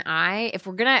said, can I, if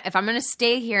I'm going to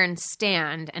stay here and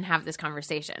stand and have this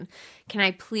conversation, can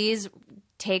I please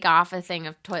take off a thing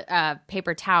of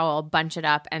paper towel, bunch it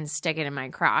up, and stick it in my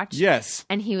crotch? Yes.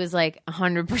 And he was like,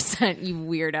 100%, you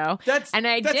weirdo. That's did.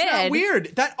 not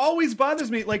weird. That always bothers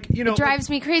me. Like, you know, It drives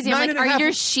me crazy. I'm like, are 9.5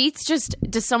 your sheets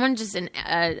does someone just,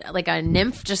 like a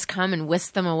nymph just come and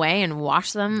whisk them away and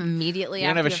wash them immediately You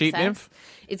don't after have a sheet sex? nymph?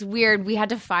 It's weird. We had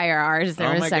to fire ours. There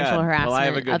Oh was my sexual God. harassment. Well, I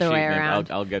have a good other sheet way nymph.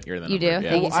 around. I'll get your You do? number.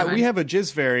 Yeah. Thank you so much. we have a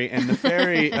jizz fairy, and the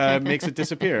fairy makes it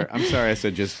disappear. I'm sorry I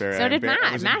said jizz fairy. So did I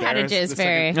Matt. was Matt had a embarrassed jizz the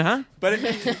fairy. second-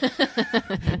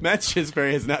 But Matt's jizz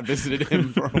fairy has not visited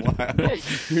him for a while.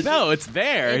 No, it's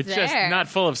there. It's It's just there. not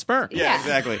full of sperm. Yeah,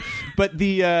 exactly. But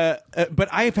but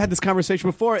I have had this conversation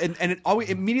before, and it always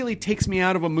immediately takes me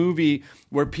out of a movie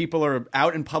where people are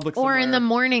out in public Or in the somewhere.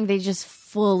 morning, they just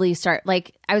fully start.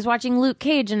 Like, I was watching Luke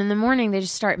Cage, and in the morning, they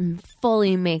just start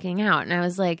fully making out. And I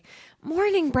was like,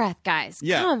 morning breath, guys.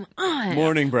 Yeah. Come on.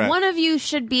 Morning breath. One of you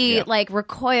should be, Yeah. like,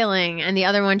 recoiling, and the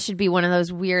other one should be one of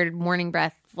those weird morning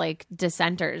breath, like,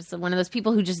 dissenters. One of those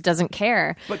people who just doesn't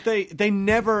care. But they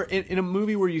never in a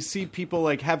movie where you see people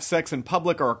like have sex in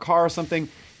public or a car or something.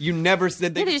 You never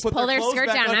said They just put pull their clothes skirt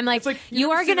back down. on. I'm like, It's you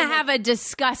never are see going to them, have a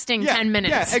disgusting 10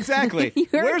 minutes. Yeah, exactly.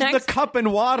 You're Where's next- the cup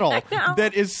and waddle know.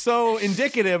 that is so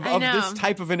indicative I of know. this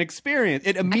type of an experience?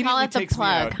 It I immediately call it the takes me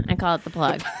plug. out. I call it the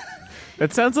plug.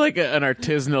 That sounds like an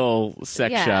artisanal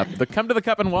sex Yeah. shop. Come to the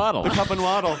cup and waddle. The cup and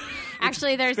waddle.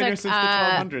 Actually, there's been a here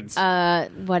since the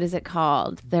 1200s. what is it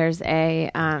called? There's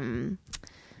a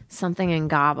something in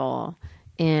Gobble.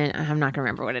 I'm not gonna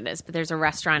remember what it is, but there's a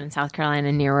restaurant in South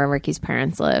Carolina near where Ricky's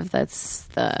parents live. That's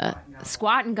the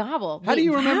Squat and Gobble. How do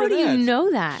you remember How do that? you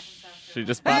know that? She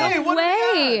just bought Hey, a, what do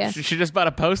we got? Way. she just bought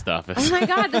a post office. Oh my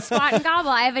God, the Squat and Gobble.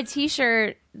 I have a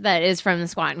T-shirt that is from the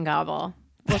Squat and Gobble.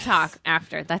 We'll talk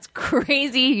after. That's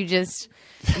crazy. You just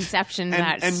inceptioned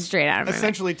that straight out of my mouth.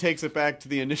 essentially takes it back to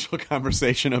the initial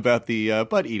conversation about the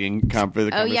butt eating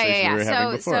conversation Oh we were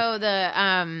having before.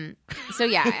 So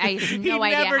yeah, I have He no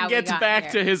idea never how gets we got back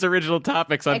here. to his original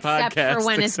topics on Except podcasts. for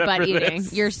when it's except butt for eating.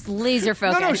 this. You're laser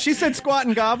focused. No, she said squat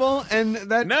and gobble, and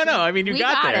that. No, I mean, you We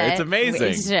got there. it. It's amazing.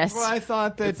 It's just Well, I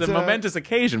thought that It's a momentous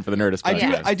occasion for the Nerdist I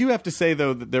podcast. do. I do have to say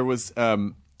though that there was.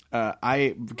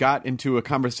 I got into a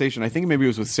conversation. I think maybe it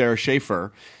was with Sarah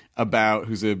Schaefer,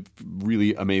 who's a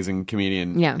really amazing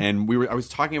comedian. Yeah. And I was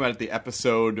talking about it the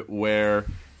episode where.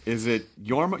 Is it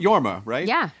Yorma, right?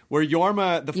 Yeah. Where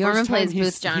Yorma, the Yorma first time plays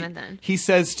Booth Jonathan. he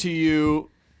says to you,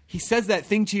 he says that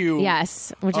thing to you.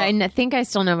 Yes, which I think I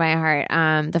still know by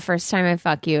heart. The first time I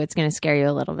fuck you, it's going to scare you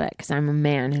a little bit because I'm a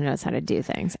man who knows how to do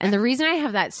things. And the reason I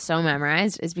have that so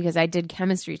memorized is because I did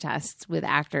chemistry tests with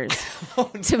actors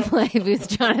to play Booth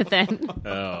Jonathan.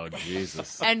 Oh,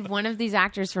 Jesus. And one of these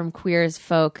actors from Queer as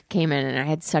Folk came in, and I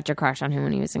had such a crush on him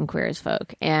when he was in Queer as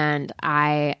Folk. And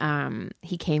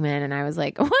he came in, and I was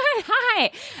like, "What?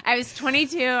 Hi!" I was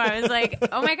 22. I was like,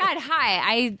 "Oh my God, hi!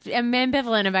 I am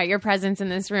ambivalent about your presence in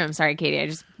this room." Sorry, Katie. I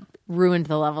just ruined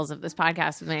the levels of this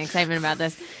podcast with my excitement about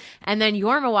this. And then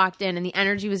Yorma walked in, and the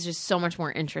energy was just so much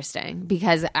more interesting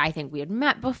because I think we had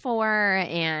met before,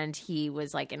 and he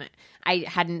was like, I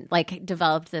hadn't like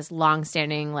developed this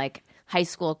long-standing like high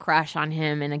school crush on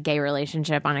him in a gay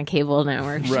relationship on a cable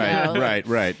network show.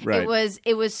 Right.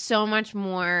 It was so much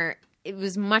more. It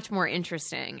was much more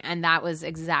interesting, and that was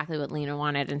exactly what Lena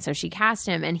wanted. And so she cast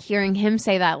him, and hearing him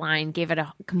say that line gave it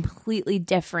a completely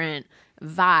different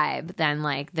vibe than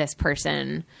like this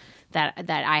person that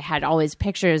I had always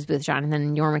pictured as Booth Jonathan.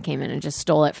 And Yorma came in and just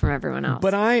stole it from everyone else.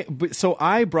 So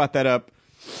I brought that up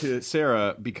to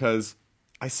Sarah because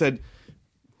I said,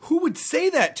 who would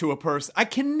say that to a person? I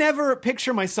can never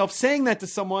picture myself saying that to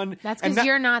someone. That's because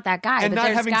you're not that guy. But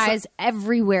there's guys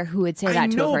everywhere who would say that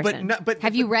to a person. But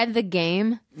have you read The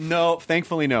Game? No,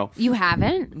 thankfully no. You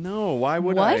haven't? No, why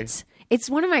would I? What? It's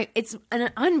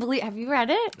an unbelievable. Have you read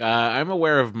it? I'm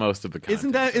aware of most of the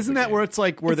content. Isn't that where it's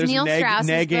like where It's there's Neil Strauss's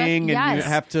negging book. and you Yes.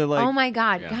 have to like? Oh my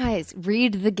God, guys,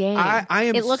 read The Game. I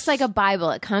am It looks like a Bible.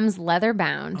 It comes leather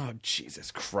bound. Oh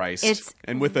Jesus Christ! It's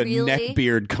and with really, a neck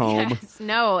beard comb. Yes.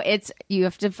 No, you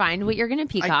have to find what you're going to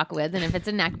peacock with, and if it's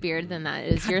a neck beard, then that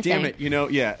is your Damn thing. it! You know,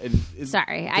 yeah.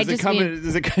 Sorry,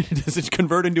 does it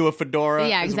convert into a fedora?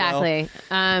 Yeah, as well?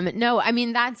 exactly. No, I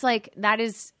mean that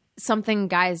is something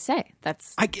guys say.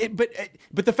 That's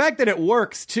but the fact that it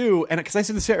works too, and because I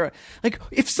said to Sarah, like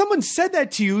if someone said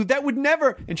that to you, that would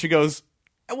never. And she goes,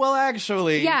 "Well,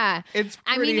 actually, yeah, it's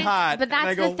pretty hot." But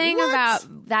that's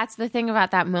the thing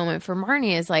about that moment for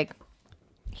Marnie is like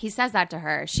he says that to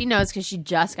her. She knows because she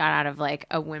just got out of like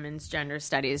a women's gender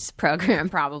studies program,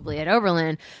 probably at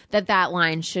Oberlin, that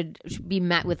line should be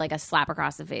met with like a slap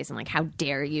across the face and like, "How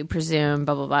dare you presume?"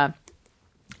 Blah blah blah.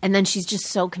 And then she's just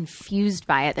so confused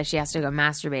by it that she has to go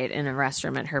masturbate in a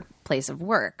restroom at her place of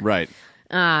work. Right.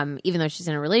 Even though she's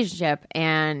in a relationship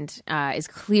and is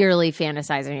clearly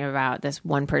fantasizing about this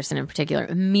one person in particular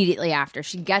immediately after.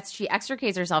 She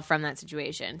extricates herself from that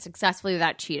situation successfully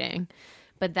without cheating.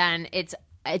 But then it's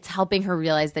helping her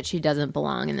realize that she doesn't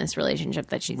belong in this relationship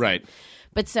that she's in.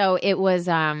 But so it was...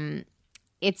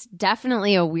 it's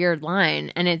definitely a weird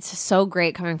line, and it's so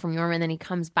great coming from Yorma. And then he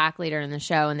comes back later in the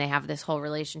show, and they have this whole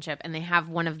relationship, and they have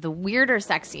one of the weirder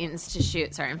sex scenes to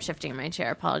shoot. Sorry, I'm shifting my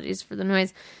chair. Apologies for the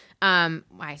noise.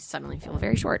 I suddenly feel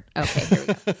very short. Okay, here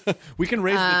we go. We can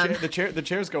raise the chair. The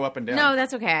chairs go up and down. No,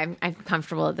 that's okay. I'm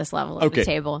comfortable at this level of the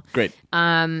table. Great.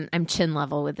 I'm chin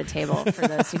level with the table for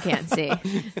those who can't see.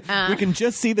 We can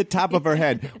just see the top of her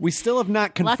head. We still have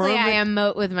not confirmed. Luckily, I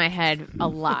emote with my head a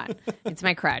lot. It's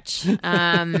my crutch.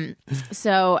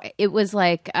 So it was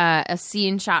like a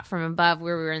scene shot from above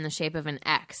where we were in the shape of an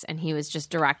X, and he was just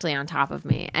directly on top of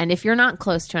me. And if you're not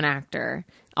close to an actor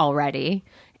already,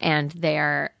 and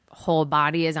their whole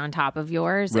body is on top of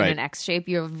yours in an X shape,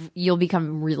 you'll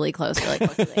become really close really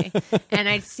quickly. And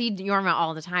I see Yorma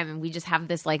all the time, and we just have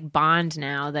this like bond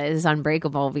now that is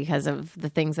unbreakable because of the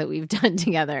things that we've done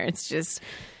together. It's just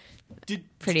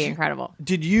pretty incredible.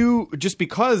 Did you, just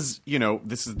because,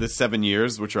 this is the 7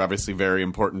 years, which are obviously very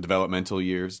important developmental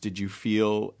years, did you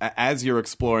feel, as you're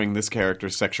exploring this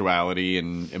character's sexuality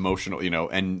and emotional,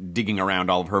 and digging around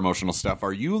all of her emotional stuff,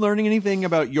 are you learning anything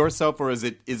about yourself, or is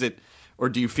it, or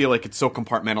do you feel like it's so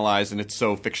compartmentalized and it's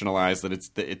so fictionalized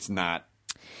that it's not?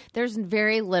 There's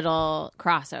very little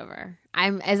crossover.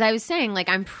 As I was saying, like,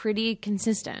 I'm pretty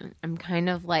consistent. I'm kind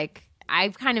of like,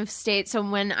 I've kind of stayed. So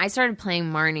when I started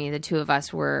playing Marnie, the two of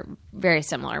us were very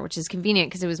similar, which is convenient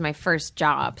because it was my first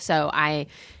job. So I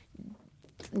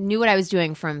knew what I was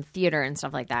doing from theater and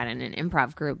stuff like that in an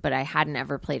improv group, but I hadn't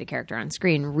ever played a character on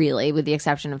screen, really, with the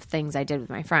exception of things I did with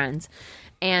my friends.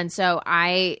 And so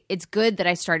it's good that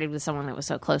I started with someone that was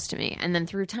so close to me. And then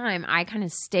through time, I kind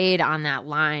of stayed on that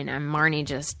line, and Marnie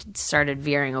just started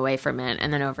veering away from it.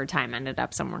 And then over time ended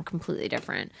up somewhere completely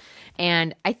different.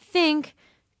 And I think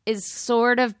is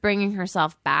sort of bringing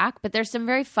herself back, but there's some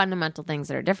very fundamental things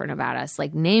that are different about us,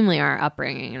 like namely our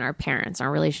upbringing and our parents,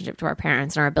 our relationship to our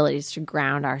parents, and our abilities to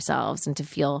ground ourselves and to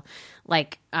feel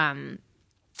like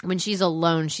when she's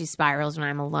alone, she spirals. When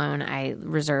I'm alone, I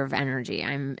reserve energy.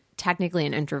 I'm technically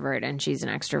an introvert, and she's an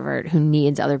extrovert who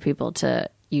needs other people to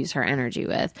use her energy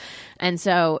with. And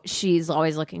so she's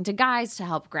always looking to guys to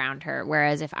help ground her.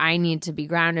 Whereas if I need to be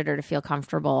grounded or to feel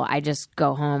comfortable, I just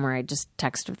go home or I just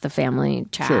text the family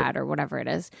chat or whatever it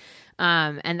is.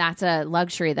 And that's a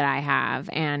luxury that I have.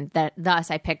 And that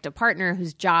thus I picked a partner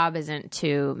whose job isn't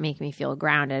to make me feel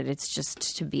grounded. It's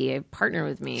just to be a partner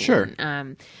with me. Sure.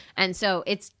 And so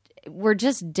we're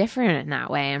just different in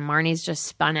that way. And Marnie's just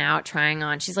spun out trying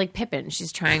on. She's like Pippin.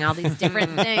 She's trying all these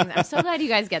different things. I'm so glad you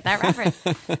guys get that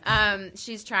reference.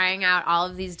 She's trying out all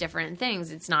of these different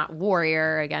things. It's not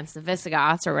warrior against the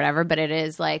Visigoths or whatever, but it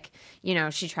is like, you know,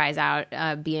 she tries out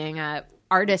being a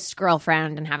artist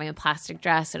girlfriend and having a plastic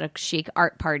dress at a chic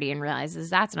art party and realizes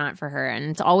that's not for her. And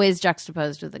it's always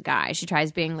juxtaposed with a guy. She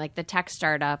tries being like the tech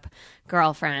startup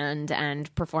girlfriend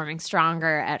and performing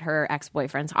stronger at her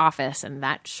ex-boyfriend's office, and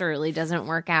that surely doesn't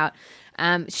work out.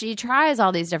 She tries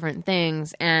all these different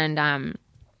things, and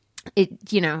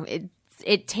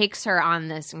it takes her on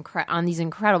these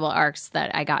incredible arcs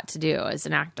that I got to do as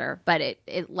an actor, but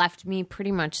it left me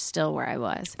pretty much still where I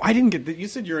was. I didn't get that. You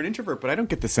said you're an introvert, but I don't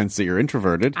get the sense that you're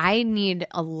introverted. I need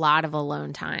a lot of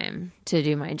alone time to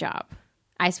do my job.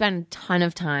 I spend a ton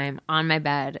of time on my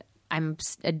bed. I'm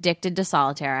addicted to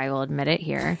solitaire. I will admit it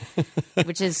here,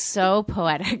 which is so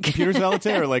poetic. Computer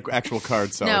solitaire or like actual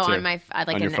card solitaire? No, on my phone.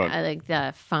 I like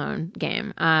the phone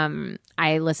game.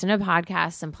 I listen to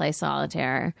podcasts and play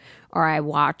solitaire, or I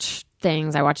watch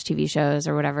things. I watch TV shows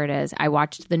or whatever it is. I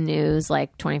watch the news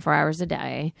like 24 hours a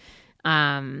day.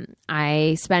 I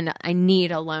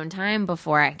need alone time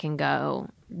before I can go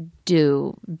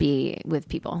be with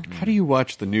people. How do you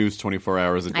watch the news 24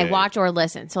 hours a day? I watch or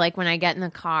listen. So like when I get in the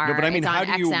car, no, but I mean, how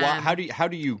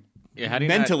do you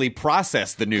mentally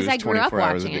process the news 24 hours a day? Because I grew up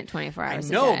watching it 24 hours a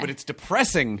day. No, but it's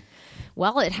depressing.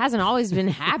 Well, it hasn't always been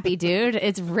happy, dude.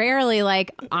 It's rarely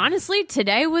like, honestly,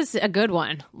 today was a good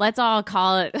one. Let's all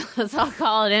call it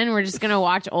in. We're just going to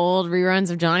watch old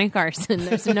reruns of Johnny Carson.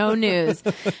 There's no news.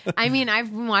 I mean, I've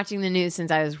been watching the news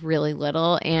since I was really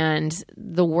little, and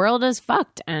the world is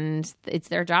fucked, and it's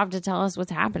their job to tell us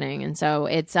what's happening. And so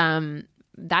it's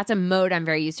that's a mode I'm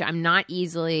very used to. I'm not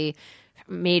easily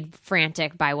made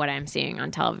frantic by what I'm seeing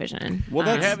on television. Well,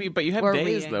 you have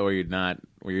days though where you're not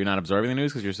absorbing the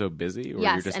news because you're so busy. Or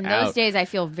yes, you're just and out. those days I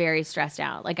feel very stressed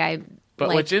out. But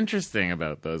what's interesting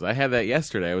about those, I had that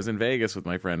yesterday. I was in Vegas with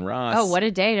my friend Ross. Oh, what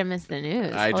a day to miss the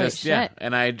news! Holy shit.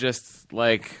 And I just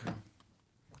like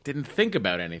didn't think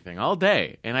about anything all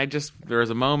day. And there was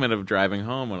a moment of driving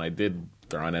home when I did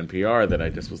throw on NPR that I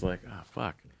just was like, oh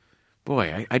fuck,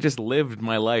 boy, I just lived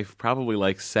my life probably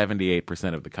like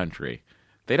 78% of the country.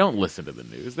 They don't listen to the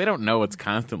news. They don't know what's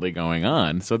constantly going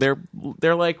on. So they're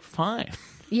like fine.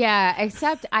 Yeah,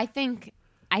 except I think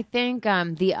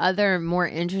the other more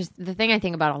the thing I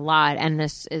think about a lot, and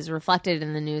this is reflected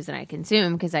in the news that I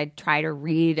consume because I try to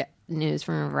read news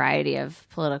from a variety of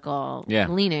political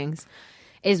leanings,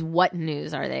 is what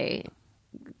news are they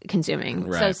consuming?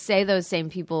 Right. So say those same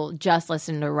people just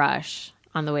listen to Rush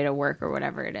on the way to work or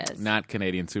whatever it is. Not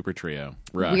Canadian Super Trio.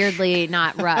 Rush. Weirdly,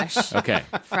 not Rush. Okay.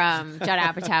 From Judd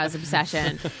Apatow's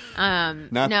Obsession.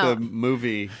 The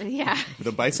movie. Yeah.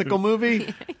 The bicycle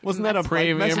movie? Wasn't that a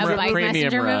Premium Bike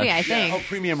Messenger Rush. movie, I think. Yeah. Oh,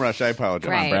 Premium Rush. I apologize.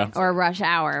 Right. Or Rush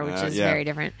Hour, which is very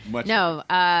different. Much Rush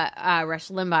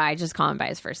Limbaugh, I just call him by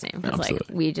his first name. Because like,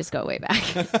 we just go way back.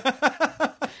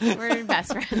 We're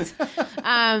best friends.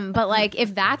 But like,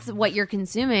 if that's what you're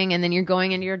consuming and then you're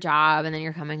going into your job and then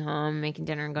you're coming home, making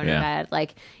dinner and going to bed,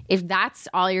 like if that's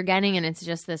all you're getting and it's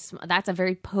just this, that's a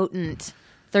very potent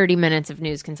 30 minutes of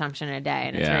news consumption a day,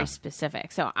 and it's very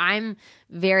specific. So I'm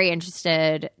very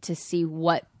interested to see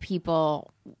which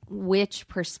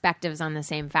perspectives on the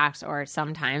same facts, or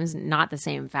sometimes not the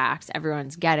same facts,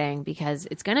 everyone's getting, because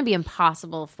it's going to be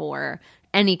impossible for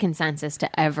any consensus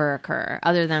to ever occur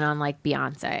other than on like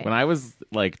Beyonce. When I was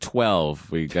like 12,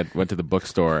 we went to the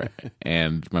bookstore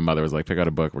and my mother was like, pick out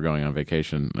a book, we're going on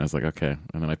vacation. And I was like, okay.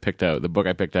 And then the book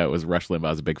I picked out was Rush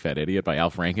Limbaugh's A Big Fat Idiot by Al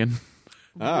Franken.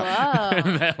 Whoa.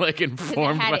 And that like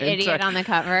informed it had my idiot on the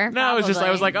cover. No, it was just,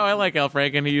 I was like, oh, I like Al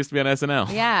Franken. He used to be on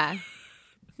SNL. Yeah.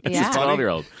 It's a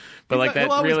 12-year-old. But like that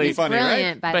really funny,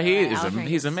 brilliant, right? by But the way.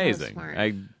 he's amazing. So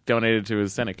I donated to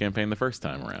his Senate campaign the first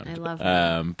time around. I love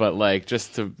that. But like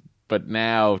but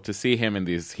now to see him in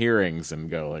these hearings and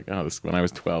go like, oh, when I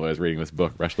was 12, I was reading this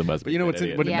book, Rush Limbaugh's. But you know what's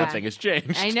nothing has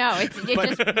changed. I know it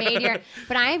just made your.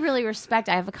 But I really respect.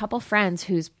 I have a couple friends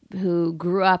who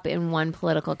grew up in one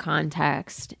political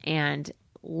context and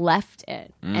left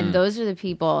it. And those are the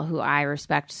people who I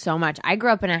respect so much. I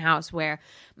grew up in a house where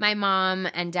my mom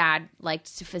and dad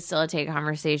liked to facilitate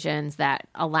conversations that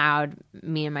allowed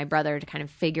me and my brother to kind of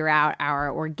figure out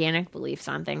our organic beliefs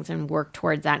on things and work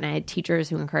towards that. And I had teachers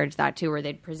who encouraged that too, where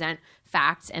they'd present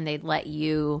facts and they'd let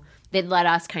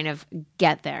us kind of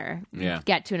get there,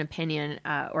 get to an opinion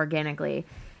organically.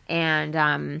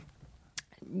 And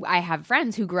I have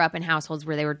friends who grew up in households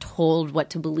where they were told what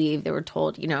to believe. They were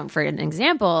told, for an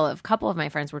example, a couple of my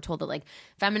friends were told that like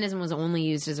feminism was only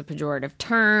used as a pejorative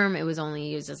term. It was only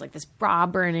used as like this bra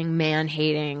burning, man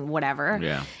hating, whatever.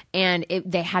 Yeah. And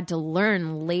they had to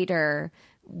learn later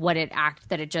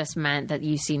that it just meant that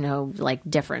you see no like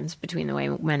difference between the way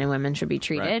men and women should be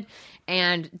treated. Right.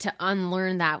 And to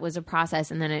unlearn that was a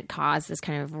process. And then it caused this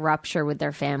kind of rupture with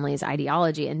their family's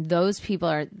ideology. And those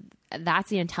people that's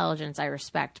the intelligence I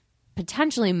respect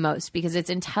potentially most, because it's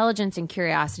intelligence and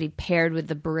curiosity paired with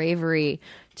the bravery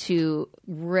to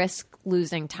risk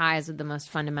losing ties with the most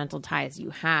fundamental ties you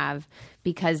have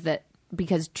because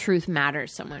truth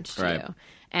matters so much to you.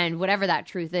 And whatever that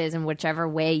truth is and whichever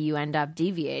way you end up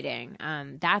deviating,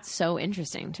 that's so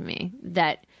interesting to me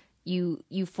that you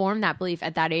form that belief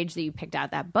at that age that you picked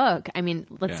out that book. I mean,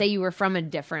 let's say you were from a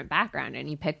different background and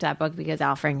you picked that book because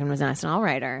Al Franken was an SNL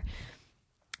writer.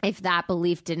 If that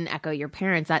belief didn't echo your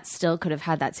parents, that still could have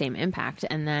had that same impact.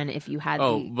 And then if you had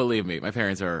believe me, my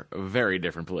parents are very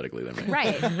different politically than me.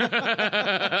 Right.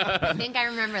 I think I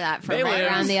remember that from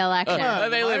around the election.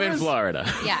 They live in Florida.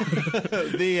 Yeah.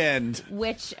 The end.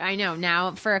 Which I know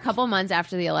now for a couple months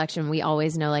after the election, we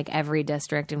always know like every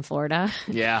district in Florida.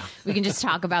 Yeah. We can just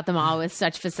talk about them all with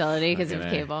such facility because of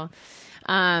cable.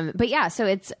 But yeah, so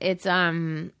it's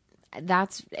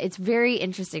very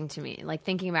interesting to me, like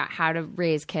thinking about how to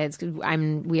raise kids.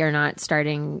 We are not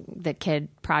starting the kid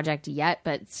project yet,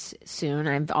 but soon.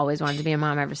 I've always wanted to be a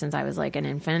mom ever since I was like an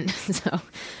infant, so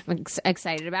I'm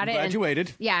excited about it. Glad you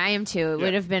waited. Yeah, I am too. It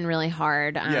would have been really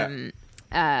hard.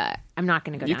 I'm not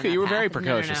going to go down that You were path. very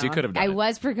precocious. No. You could have done I it.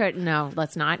 was precocious. No,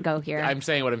 let's not go here. What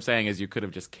I'm saying is you could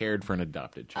have just cared for an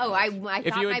adopted child. Oh, I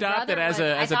if thought you my adopted brother as was,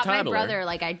 a I thought toddler. my brother,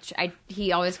 like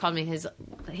he always called me his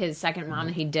second mom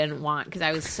that he didn't want because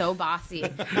I was so bossy,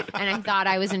 and I thought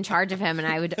I was in charge of him, and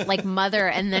I would like mother,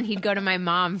 and then he'd go to my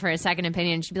mom for a second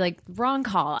opinion, and she'd be like, "Wrong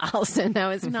call, Allison. That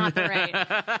was not the right."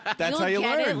 That's how you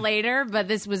get learn it later, but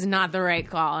this was not the right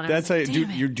call. And that's how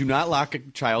you do not lock a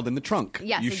child in the trunk.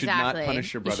 Yes, you should exactly. not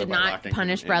punish your brother. You should by not locking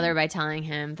punish him brother in. by telling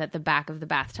him that the back of the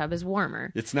bathtub is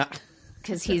warmer. It's not.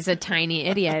 Because he's a tiny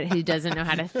idiot who doesn't know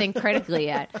how to think critically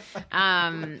yet.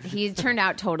 He turned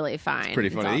out totally fine. It's pretty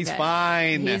funny. all He's good.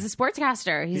 fine. He's a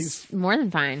sportscaster. He's more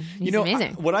than fine. He's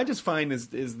amazing. What I just find is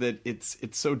that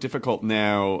it's so difficult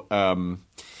now.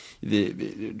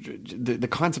 The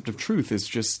concept of truth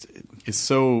is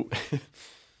so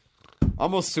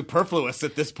almost superfluous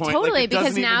at this point. Totally, Like,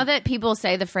 because now that people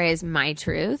say the phrase "my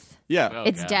truth,"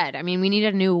 it's dead. I mean, we need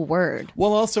a new word.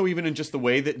 Well, also even in just the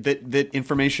way that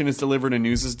information is delivered and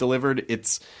news is delivered,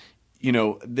 it's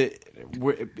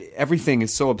everything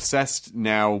is so obsessed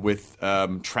now with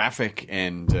traffic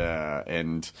and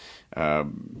I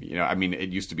mean, it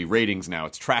used to be ratings, now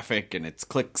it's traffic and it's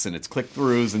clicks and it's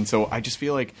click-throughs, and so I just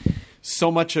feel like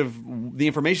so much of the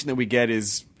information that we get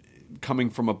is coming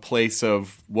from a place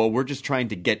of, well, we're just trying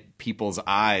to get people's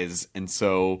eyes, and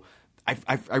so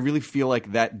I really feel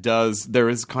like there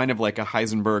is kind of like a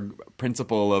Heisenberg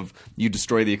principle of you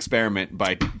destroy the experiment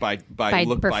by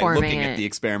looking at the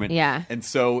experiment. Yeah. And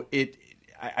so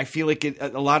I feel like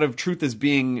a lot of truth is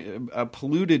being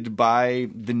polluted by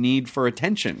the need for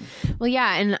attention. Well,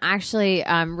 yeah, and actually,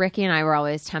 Ricky and I were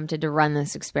always tempted to run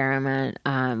this experiment,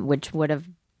 which would have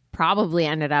probably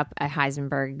ended up a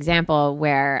Heisenberg example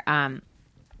where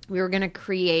we were going to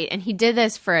create, and he did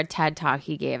this for a TED Talk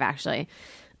he gave, actually.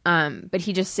 But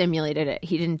he just simulated it.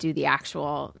 He didn't do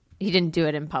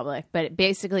it in public. But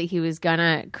basically, he was going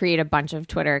to create a bunch of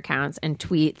Twitter accounts and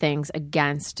tweet things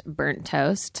against burnt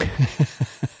toast.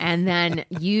 And then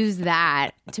use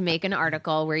that to make an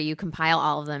article where you compile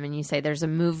all of them and you say there's a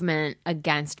movement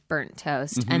against burnt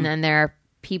toast. Mm-hmm. And then there are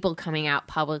people coming out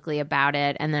publicly about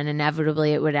it, and then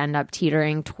inevitably it would end up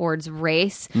teetering towards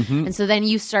race. Mm-hmm. And so then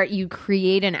you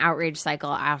create an outrage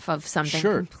cycle off of something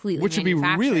completely which would be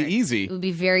really easy. It would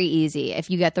be very easy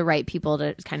if you get the right people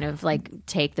to kind of like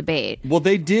take the bait. Well,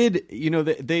 they did,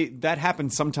 that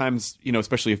happens sometimes,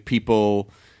 especially if people,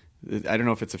 I don't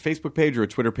know if it's a Facebook page or a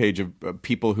Twitter page of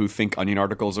people who think Onion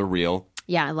articles are real.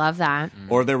 Yeah, I love that.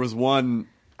 Or there was one,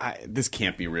 this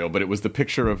can't be real, but it was the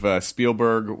picture of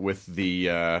Spielberg with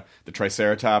the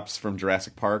Triceratops from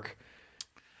Jurassic Park.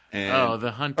 And,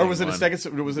 the hunting or was it one. a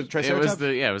stegosaurus? Was it a triceratops?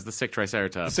 It was the sick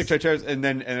triceratops. Sick triceratops, and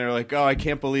they're like, "Oh, I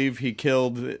can't believe he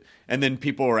killed." And then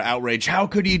people were outraged. How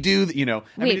could he do that?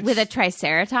 Wait, with a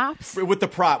triceratops? with the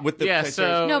prop with the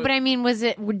triceratops. No, but I mean,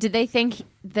 did they think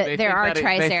that there are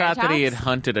triceratops? They thought that he had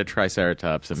hunted a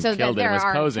triceratops and so killed it and was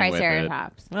posing with it.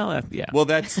 Well, yeah. Well,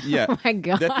 that's Oh my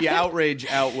god! That the outrage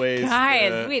outweighs.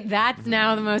 Guys, wait, that's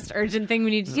now the most urgent thing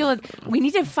we need to deal with. We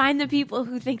need to find the people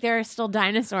who think there are still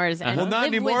dinosaurs and Well, not live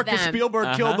anymore with them. because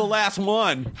Spielberg killed the last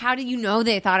one. How do you know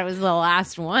they thought it was the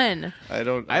last one? I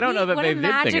don't know that What they a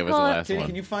did think it was the last Can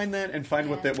one. you find that and find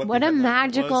what What the a headline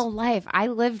magical was? life. I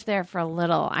lived there for a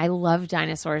little. I love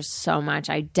dinosaurs so much.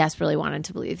 I desperately wanted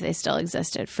to believe they still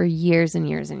existed for years and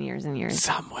years and years and years.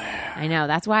 Somewhere. I know.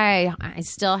 That's why I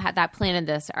still had that planted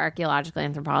this archaeological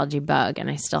anthropology bug, and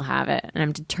I still have it. And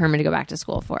I'm determined to go back to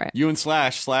school for it. You and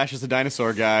Slash is a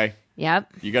dinosaur guy.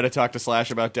 Yep. You got to talk to Slash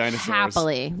about dinosaurs.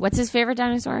 Happily. What's his favorite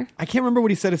dinosaur? I can't remember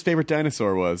what he said his favorite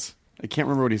dinosaur was. I can't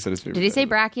remember what he said his favorite. Did he say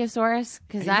dinosaur. Brachiosaurus?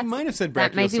 Because He might have said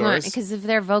That might be one Brachiosaurus. because if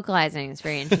they're vocalizing, it's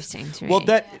very interesting to me. Well,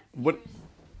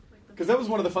 because that was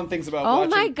one of the fun things about Oh watching.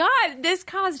 my God!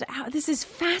 This is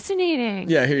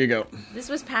fascinating. Yeah, here you go. This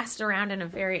was passed around in a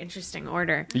very interesting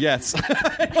order. Yes.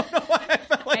 I don't know why I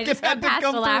felt like I just it had got to past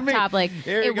come the through me. laptop. Like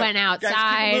Here you it go. went Guys,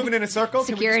 outside. keep it moving in a circle.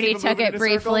 Can we just Security keep it took moving it in a circle?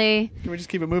 briefly. Can we just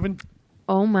keep it moving?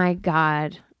 Oh my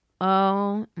God!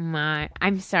 Oh my!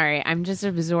 I'm sorry. I'm just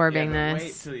absorbing this.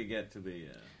 Wait till you get to the.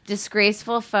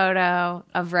 Disgraceful photo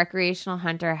of recreational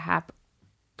hunter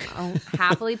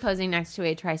happily posing next to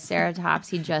a triceratops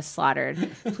he just slaughtered.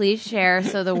 Please share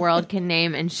so the world can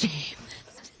name and shame.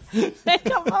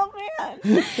 Come on,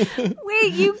 man.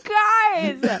 Wait, you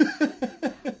guys.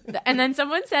 And then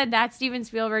someone said, that's Steven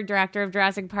Spielberg, director of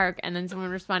Jurassic Park. And then someone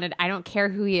responded, I don't care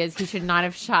who he is. He should not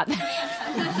have shot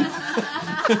that.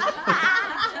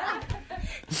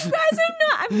 You guys,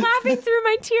 I'm laughing through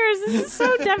my tears. This is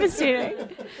so devastating.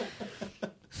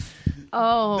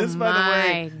 Oh, This, by the my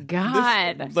way,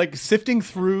 God. Like sifting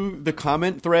through the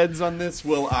comment threads on this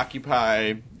will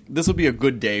occupy. This will be a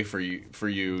good day for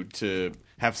you to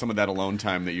have some of that alone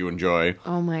time that you enjoy.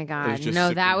 Oh my God! just No,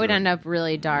 sifting that would through. end up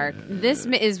really dark. This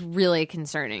is really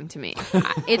concerning to me.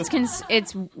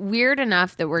 It's weird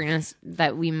enough that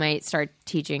that we might start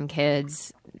teaching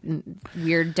kids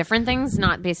weird different things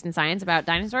not based in science about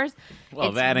dinosaurs. Well,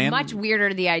 it's that and much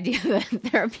weirder the idea that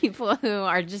there are people who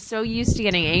are just so used to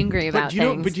getting angry about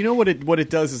things. But you know what it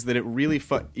does is that it really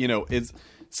is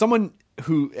someone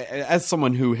who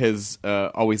has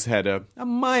always had a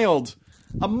mild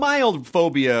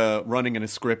phobia running in a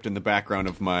script in the background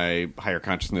of my higher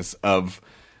consciousness of,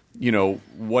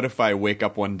 what if I wake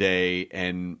up one day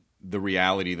and the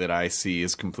reality that I see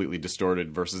is completely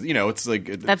distorted versus, it's like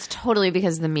That's totally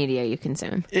because of the media you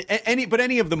consume.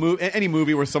 any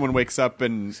movie where someone wakes up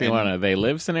and You want a they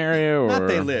live scenario? Or? not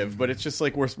they live, but it's just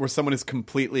like where someone is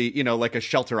completely, like a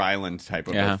Shelter Island type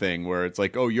of a thing where it's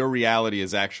like, oh, your reality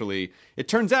is actually, it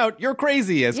turns out you're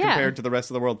crazy as compared to the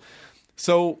rest of the world.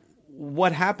 So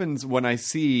what happens when I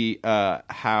see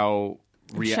how...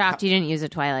 I'm shocked you didn't use a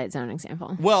Twilight Zone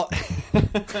example. Well,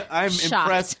 I'm Shocked.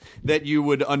 impressed that you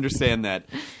would understand that.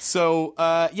 So,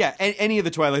 any of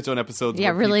the Twilight Zone episodes.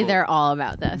 Yeah, where really, people- they're all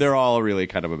about this. They're all really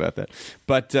kind of about that.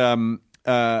 But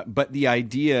the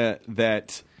idea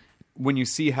that when you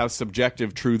see how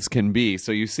subjective truths can be,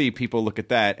 so you see people look at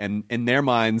that, and in their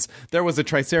minds, there was a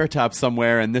Triceratops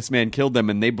somewhere, and this man killed them,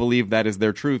 and they believe that is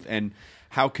their truth. And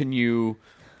how can you,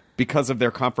 because of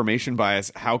their confirmation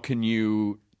bias, how can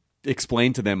you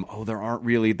explain to them, oh, there aren't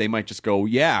really, they might just go,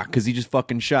 yeah, because he just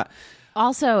fucking shot.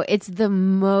 Also, it's the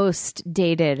most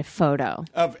dated photo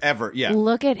Of ever, yeah.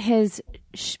 Look at his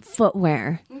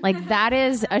footwear. Like, that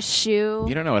is a shoe.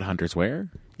 You don't know what hunters wear?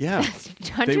 Yeah.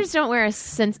 Hunters don't wear a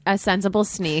sensible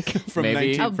sneak. From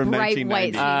Maybe. A bright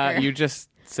white 1990. sneaker. You just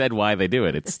said why they do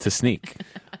it. It's to sneak.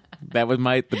 That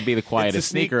might be the quietest It's a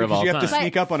sneak sneaker of because all you have time. to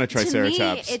sneak up on a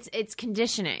Triceratops. To me, it's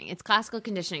conditioning. It's classical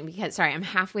conditioning because, sorry, I'm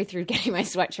halfway through getting my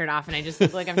sweatshirt off and I just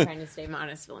look like I'm trying to stay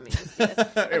modest. But let me just do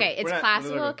this. Okay, it's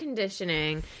classical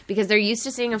conditioning because they're used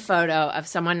to seeing a photo of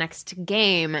someone next to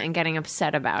game and getting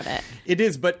upset about it. It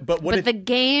is, but the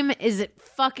game is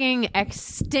fucking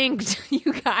extinct,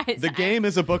 you guys. The Game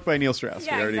is a book by Neil Strauss.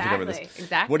 Yeah, we already exactly. covered this.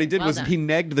 Exactly. What he did Well was done. he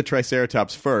negged the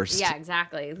Triceratops first. Yeah,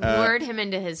 exactly. Lured him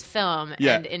into his film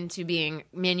Yeah. and into being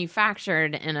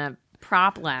manufactured in a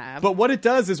prop lab. But what it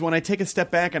does is when I take a step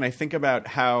back and I think about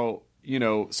how,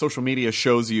 social media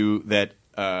shows you that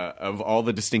of all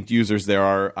the distinct users there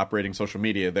are operating social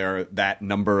media, there are that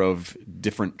number of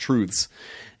different truths.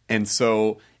 And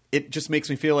so it just makes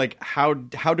me feel like how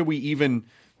do we even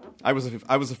I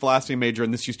was a philosophy major,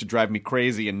 and this used to drive me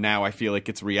crazy, and now I feel like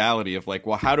it's reality of like,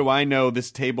 well, how do I know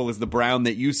this table is the brown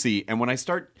that you see? And when I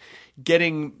start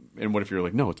getting, and what if you're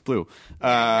like, no, it's blue?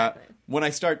 When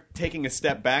I start taking a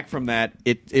step back from that,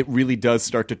 it really does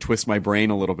start to twist my brain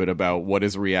a little bit about what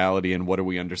is reality and what do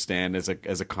we understand as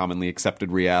a commonly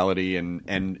accepted reality,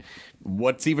 and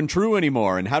what's even true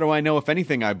anymore, and how do I know if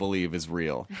anything I believe is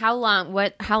real? How long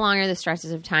are the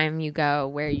stretches of time you go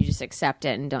where you just accept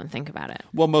it and don't think about it?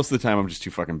 Well, most of the time I'm just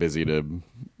too fucking busy to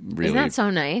really. Isn't that so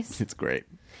nice? It's great.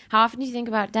 How often do you think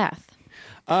about death?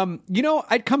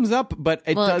 It comes up, but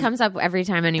it comes up every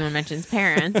time anyone mentions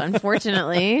parents,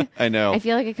 unfortunately. I know. I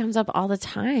feel like it comes up all the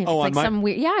time. Oh, it's like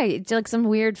it's like some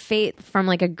weird fate from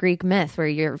like a Greek myth where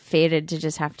you're fated to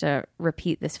just have to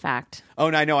repeat this fact. Oh,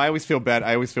 and I know. I always feel bad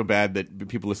that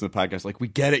people listen to the podcast like, we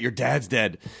get it, your dad's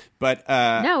dead. But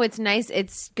no, it's nice.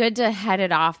 It's good to head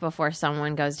it off before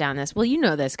someone goes down this. Well, you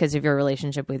know this because of your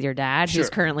relationship with your dad, who's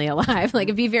currently alive. Like,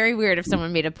 it'd be very weird if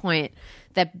someone made a point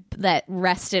that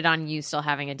rested on you still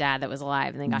having a dad that was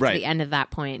alive, and then got to the end of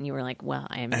that point, and you were like, "Well,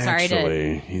 I am sorry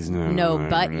he's not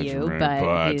but he's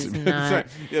not."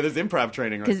 Yeah, there's improv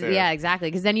training right there. Yeah, exactly.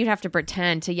 Because then you'd have to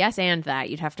pretend to and that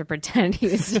you'd have to pretend he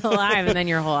was still alive, and then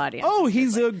your whole audience. Oh,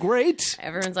 he's great.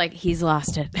 Everyone's like, he's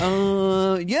lost it.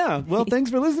 Yeah. Well,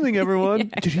 thanks for listening, everyone. Yeah,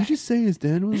 exactly. Did he just say his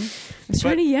dad was? I was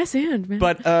trying to man.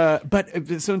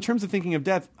 But so in terms of thinking of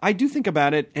death, I do think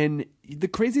about it, and the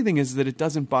crazy thing is that it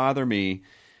doesn't bother me.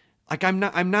 Like, I'm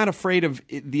not afraid of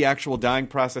the actual dying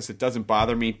process. It doesn't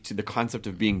bother me to the concept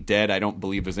of being dead. I don't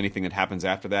believe there's anything that happens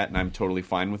after that, and I'm totally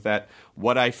fine with that.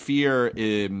 What I fear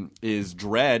is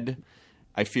dread.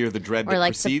 I fear the dread that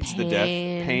precedes the death.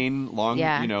 Pain, long,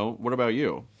 what about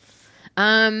you?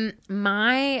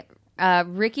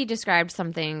 Ricky described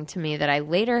something to me that I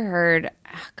later heard,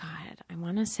 I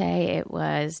want to say it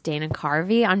was Dana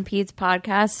Carvey on Pete's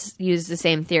podcast used the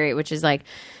same theory, which is like,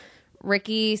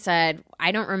 Ricky said,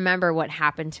 I don't remember what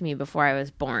happened to me before I was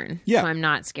born. Yeah. So I'm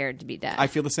not scared to be dead. I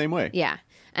feel the same way. Yeah.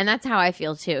 And that's how I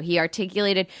feel too. He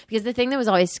articulated, because the thing that was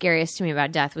always scariest to me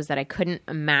about death was that I couldn't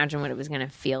imagine what it was going to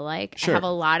feel like. Sure. I have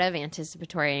a lot of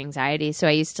anticipatory anxiety. So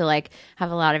I used to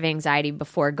have a lot of anxiety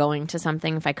before going to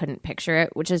something if I couldn't picture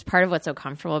it, which is part of what's so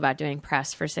comfortable about doing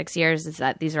press for 6 years, is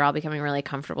that these are all becoming really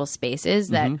comfortable spaces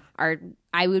that are,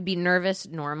 I would be nervous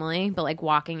normally, but like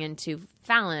walking into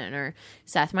Fallon or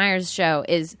Seth Meyers' show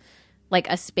is like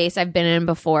a space I've been in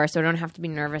before, so I don't have to be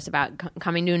nervous about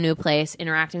coming to a new place,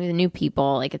 interacting with new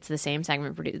people. Like, it's the same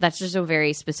segment produced. That's just a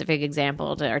very specific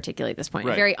example to articulate this point.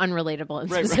 Right. Very unrelatable and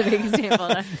specific example.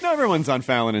 No, everyone's on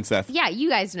Fallon and Seth. Yeah, you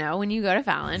guys know when you go to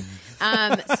Fallon.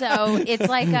 So it's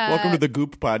like welcome to the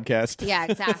Goop podcast. Yeah,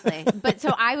 exactly. But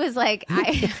so I was like,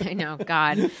 I know,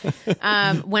 God.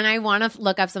 When I want to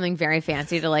look up something very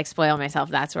fancy to like spoil myself,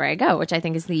 that's where I go, which I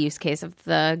think is the use case of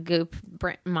the Goop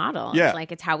model. Yeah. It's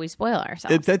like, it's how we spoil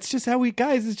ourselves. That's just how we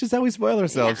spoil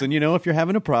ourselves. Yeah. And if you're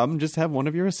having a problem, just have one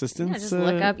of your assistants. Yeah, just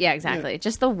look up. Yeah, exactly. Yeah.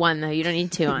 Just the one though. You don't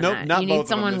need two on that. Not you both need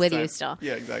someone with time. You still.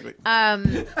 Yeah, exactly.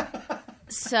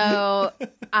 So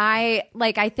I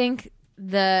think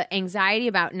the anxiety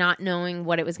about not knowing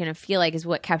what it was going to feel like is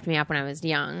what kept me up when I was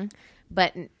young.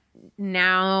 But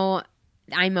now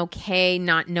I'm okay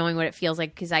not knowing what it feels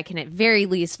like, because I can at very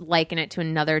least liken it to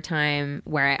another time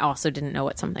where I also didn't know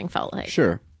what something felt like.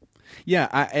 Sure.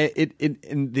 Yeah.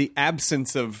 In the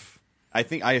absence of,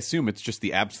 I assume it's just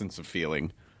the absence of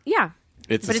feeling. Yeah.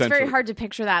 But it's very hard to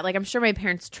picture that. Like, I'm sure my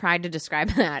parents tried to describe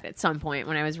that at some point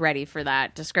when I was ready for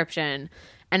that description.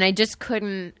 And I just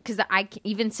couldn't, because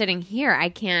even sitting here, I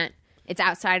can't. It's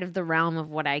outside of the realm of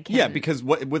what I can. Yeah, because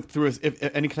through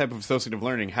any type of associative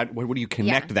learning, what do you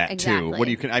connect that exactly. to? What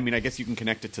do you? I guess you can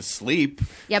connect it to sleep.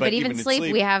 Yeah, but even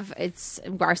sleep, we have. It's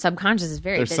our subconscious is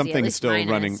very. There's busy. something still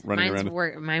running around.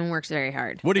 around. Mine works very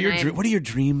hard. What are your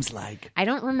dreams like? I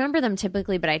don't remember them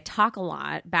typically, but I talk a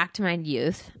lot. Back to my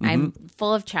youth, I'm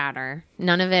full of chatter.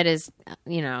 None of it is,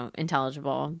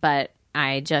 intelligible, but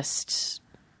I just.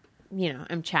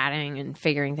 I'm chatting and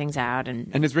figuring things out.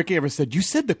 And has Ricky ever said, you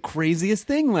said the craziest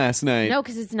thing last night? No,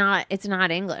 because it's not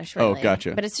English, really. Oh,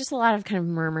 gotcha. But it's just a lot of kind of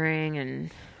murmuring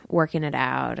and working it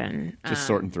out and just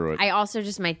sorting through it. I also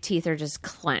my teeth are just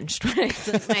clenched.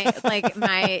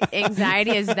 my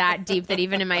anxiety is that deep that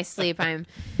even in my sleep,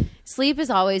 sleep has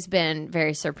always been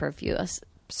very superfluous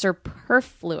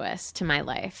to my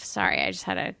life. Sorry, I just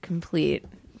had a complete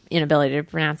inability to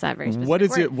pronounce that very specific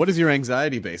word. What is your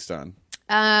anxiety based on?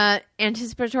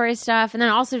 Anticipatory stuff, and then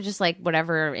also just like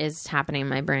whatever is happening in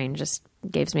my brain just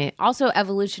gives me. Also,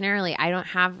 evolutionarily,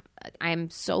 I'm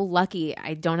so lucky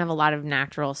I don't have a lot of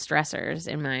natural stressors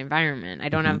in my environment. I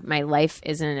don't have, my life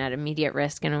isn't at immediate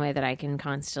risk in a way that I can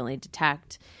constantly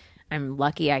detect. I'm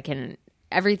lucky.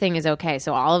 Everything is okay.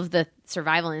 So all of the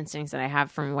survival instincts that I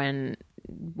have from when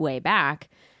way back,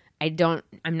 I'm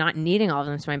not needing all of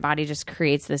them. So my body just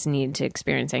creates this need to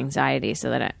experience anxiety so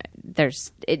that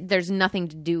there's nothing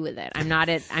to do with it. I'm not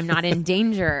in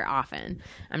danger often.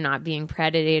 I'm not being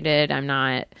predated. I'm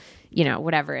not,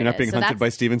 whatever it is. You're not being hunted by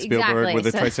Steven Spielberg with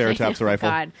a Triceratops rifle.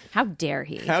 God, how dare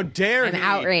he? How dare he? I'm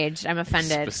outraged. I'm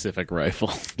offended. Specific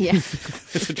rifle. Yeah.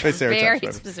 It's a Triceratops Very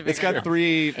rifle. specific. It's got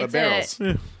 3 barrels.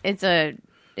 It's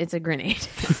a grenade.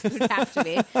 It would have to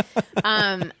be.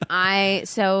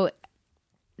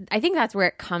 I think that's where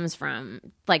it comes from,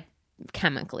 like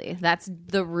chemically. That's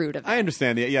the root of it. I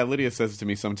understand. Yeah, Lydia says it to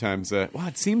me sometimes. It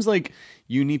seems like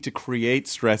you need to create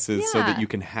stresses so that you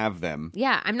can have them.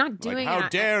 Yeah, I'm not doing how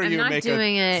dare you make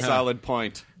a solid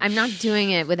point. I'm not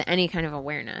doing it with any kind of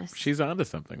awareness. She's onto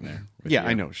something there. Yeah,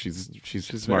 I know. She's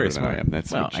smarter than I am.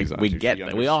 That's what she's we onto. get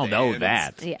that. We all know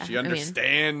that. Yeah, she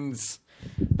understands.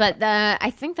 But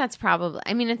I think that's probably,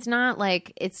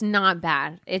 it's not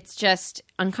bad. It's just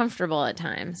uncomfortable at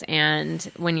times. And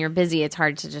when you're busy, it's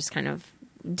hard to just kind of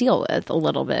deal with a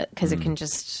little bit because it can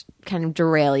just kind of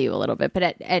derail you a little bit.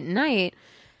 But at night,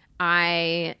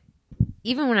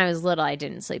 even when I was little, I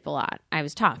didn't sleep a lot. I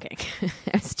was talking.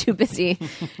 I was too busy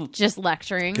just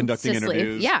lecturing. Conducting to sleep.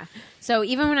 interviews. Yeah. So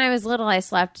even when I was little, I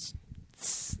slept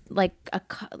like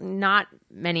not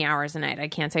many hours a night. I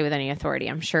can't say with any authority.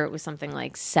 I'm sure it was something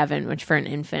like 7, which for an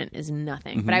infant is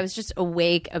nothing. Mm-hmm. But I was just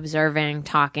awake, observing,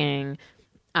 talking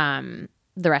the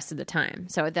rest of the time.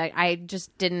 So that I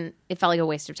just didn't. It felt like a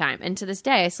waste of time. And to this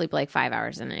day, I sleep like 5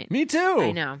 hours a night. Me too.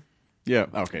 I know. Yeah.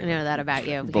 Okay. I know that about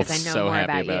you because Both I know so more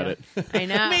happy about it. I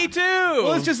know. Me too.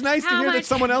 Well, it's just nice to hear that much-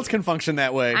 someone else can function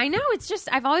that way. I know. It's just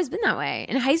I've always been that way.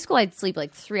 In high school, I'd sleep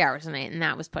like 3 hours a night, and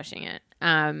that was pushing it.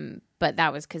 But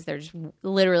that was because there's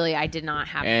literally I did not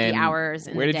have the hours.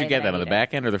 Where did you get that? On the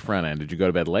back end or the front end? Did you go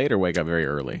to bed late or wake up very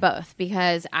early? Both,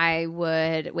 because I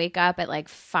would wake up at like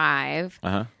 5,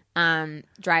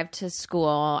 drive to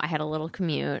school. I had a little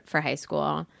commute for high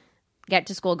school. Get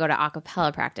to school, go to a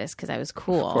cappella practice because I was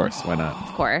cool. Of course, why not?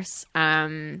 Of course.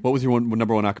 What was your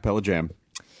number 1 a cappella jam?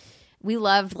 We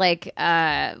loved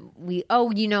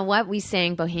you know what? We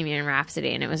sang Bohemian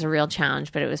Rhapsody and it was a real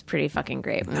challenge, but it was pretty fucking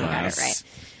great when we got it right.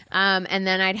 And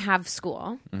then I'd have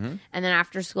school. And then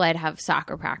after school, I'd have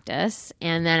soccer practice.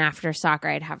 And then after soccer,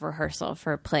 I'd have rehearsal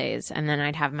for plays. And then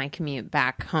I'd have my commute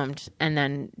back home and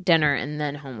then dinner and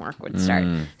then homework would start.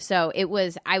 So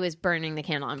I was burning the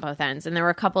candle on both ends. And there were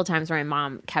a couple of times where my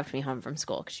mom kept me home from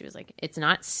school because she was like, it's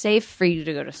not safe for you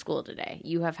to go to school today.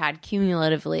 You have had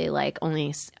cumulatively like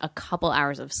only a couple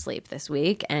hours of sleep this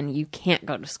week and you can't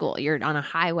go to school. You're on a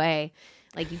highway.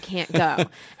 Like, you can't go.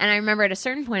 And I remember at a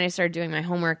certain point, I started doing my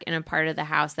homework in a part of the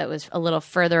house that was a little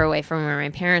further away from where my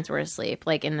parents were asleep,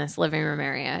 like in this living room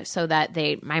area, so that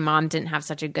my mom didn't have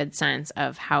such a good sense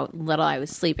of how little I was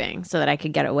sleeping so that I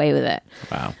could get away with it.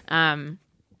 Wow.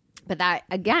 But that,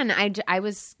 again, I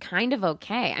was kind of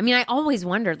okay. I mean, I always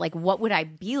wondered, like, what would I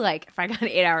be like if I got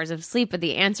 8 hours of sleep? But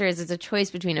the answer is it's a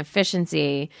choice between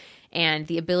efficiency and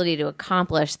the ability to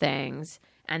accomplish things.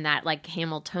 And that like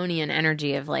Hamiltonian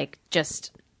energy of like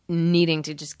just needing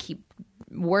to just keep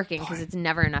working because it's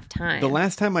never enough time. The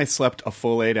last time I slept a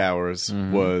full 8 hours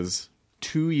was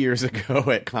 2 years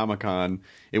ago at Comic-Con.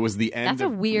 It was the end. That's a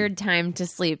weird time to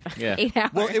sleep. Yeah. 8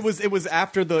 hours. Well, it was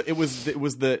after it was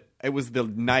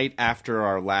the night after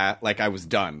our I was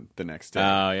done the next day.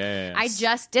 Oh yeah. I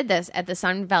just did this at the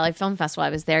Sun Valley Film Festival. I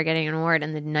was there getting an award,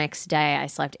 and the next day I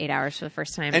slept 8 hours for the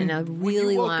first time in a really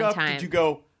when you woke long up, time. Did you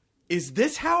go, is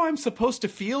this how I'm supposed to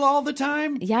feel all the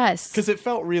time? Yes. Because it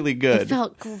felt really good. It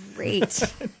felt great.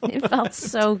 It felt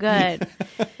so good.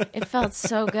 It felt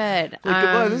so good.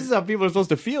 Wow, this is how people are supposed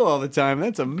to feel all the time.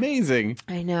 That's amazing.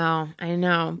 I know.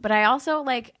 But I also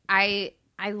I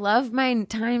love my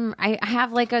time. I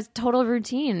have like a total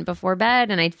routine before bed,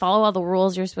 and I follow all the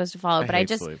rules you're supposed to follow. But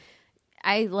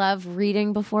I love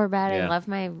reading before bed.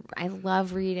 Yeah. I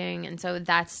love reading, and so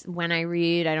that's when I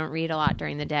read. I don't read a lot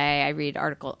during the day. I read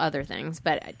other things,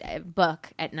 but a book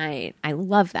at night. I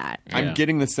love that. I'm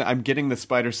getting the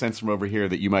spider sense from over here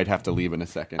that you might have to leave in a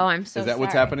second. Oh, I'm so Is that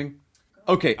what's sorry. happening?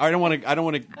 Okay, I don't want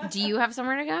to. Do you have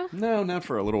somewhere to go? No, not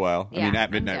for a little while. I Yeah, mean, at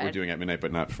I'm midnight good. we're doing at midnight,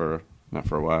 but not for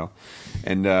a while.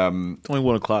 And It's only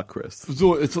 1 o'clock, Chris.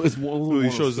 so it's He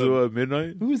shows at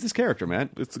midnight. Who is this character, Matt?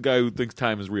 It's the guy who thinks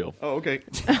time is real. Oh, okay.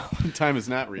 Time is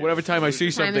not real. Whatever time I see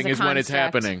Time something is a is when it's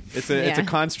construct. happening. It's a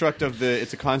construct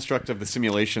of the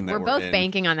simulation that We're we're both in.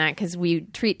 banking on that because we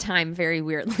treat time very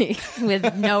weirdly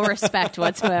with no respect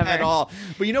whatsoever At all.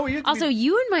 But you know what? Also,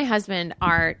 you and my husband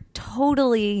are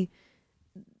totally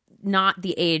not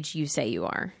the age you say you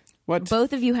are. What?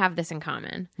 Both of you have this in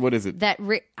common. What is it? That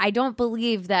I don't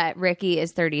believe that Ricky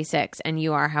is 36 and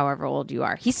you are however old you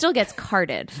are. He still gets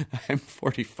carded. I'm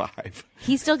 45.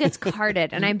 He still gets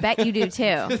carded, and I bet you do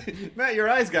too. Matt, your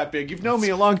eyes got big. You've known me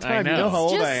a long time. know. You know how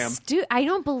old I am. I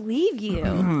don't believe you.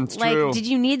 It's true. Did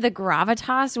you need the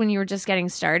gravitas when you were just getting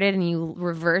started and you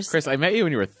reversed? Chris, I met you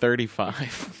when you were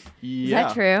 35. Is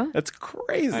that true? That's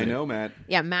crazy. I know, Matt.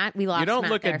 Yeah, Matt, we lost You don't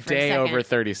Matt look there a for day second. over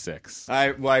 36. I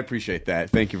appreciate that.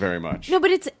 Thank you very much. No,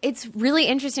 but it's really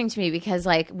interesting to me because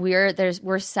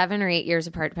we're 7 or 8 years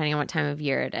apart depending on what time of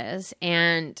year it is,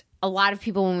 and a lot of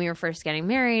people when we were first getting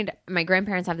married, my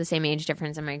grandparents have the same age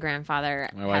difference, and my grandfather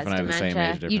My wife has and I have the dementia. same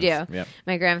age difference. You do. Yep.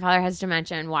 My grandfather has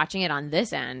dementia, and watching it on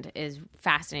this end is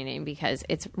fascinating because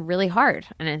it's really hard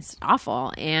and it's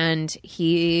awful. And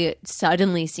he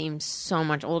suddenly seems so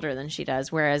much older than she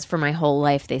does, whereas for my whole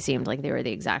life they seemed like they were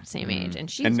the exact same age.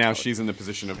 And now she's in the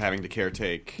position of having to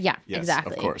caretake. Yeah, Yes,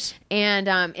 exactly. Of course. And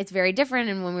it's very different.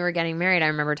 And when we were getting married, I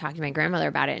remember talking to my grandmother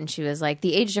about it, and she was like,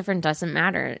 the age difference doesn't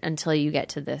matter until you get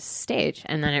to this stage.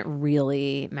 And then it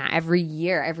really every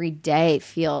year, every day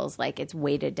feels like it's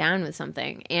weighted down with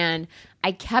something. And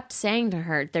I kept saying to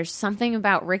her, there's something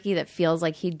about Ricky that feels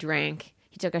like he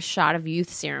took a shot of youth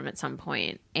serum at some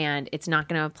point, and it's not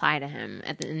going to apply to him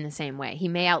in the same way. He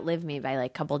may outlive me by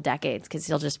like a couple decades because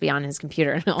he'll just be on his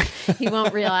computer and he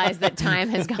won't realize that time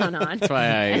has gone on. That's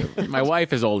why my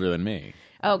wife is older than me.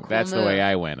 Oh, cool. That's the way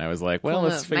I went. I was like, well, Cool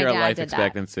let's move. figure My out dad life did that.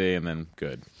 expectancy, and then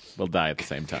good. We'll die at the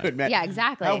same time. Good, Matt. Yeah,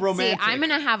 exactly. How romantic. See, I'm going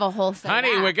to have a whole third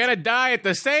Honey, act. we're going to die at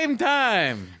the same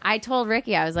time. I told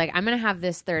Ricky, I was like, I'm going to have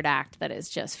this third act that is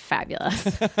just fabulous.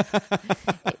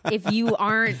 If you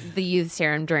aren't the youth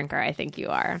serum drinker, I think you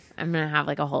are. I'm going to have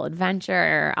like a whole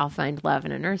adventure. I'll find love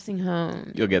in a nursing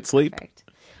home. You'll get sleep. Perfect.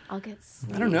 I'll get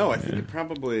sleep. I don't know. I think it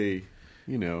probably,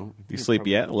 You sleep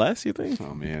yet less, you think?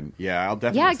 Oh, man. Yeah, I'll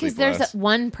definitely Yeah, sleep because there's less.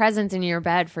 one presence in your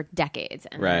bed for decades.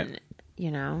 And Right. then,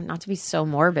 not to be so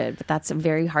morbid, but that's a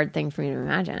very hard thing for me to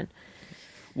imagine.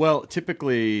 Well,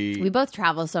 typically... We both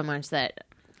travel so much that,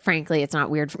 frankly, it's not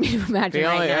weird for me to imagine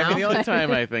right now. the only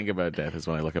time I think about death is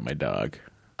when I look at my dog.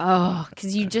 Oh,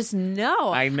 because you just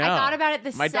know. I know. I thought about it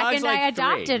the My dog's second like I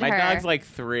adopted 3. her. My dog's like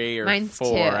 3 or Mine's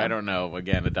 4. 2. I don't know.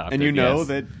 Again, adopted. And you know yes.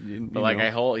 that... But like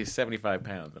he's 75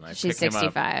 pounds, and I She's pick him up.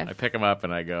 65. I pick him up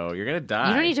and I go, "You're gonna die."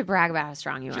 You don't need to brag about how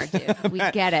strong you are, dude. We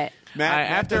get it. Matt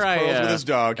after does I curls with his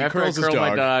dog. He after curls I his curl my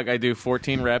dog. dog, I do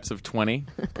 14 reps of 20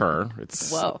 per.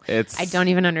 It's Whoa. It's I don't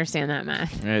even understand that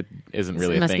math. It isn't This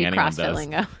really a must thing be anyone CrossFit does.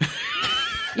 lingo.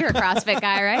 You're a CrossFit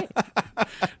guy, right?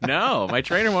 No, my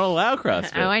trainer won't allow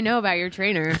CrossFit. Oh, I know about your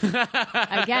trainer.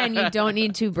 Again, you don't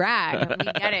need to brag. We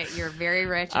get it. You're very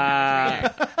rich. And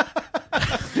have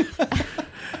a trainer.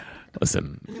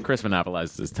 Listen, Chris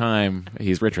monopolizes his time.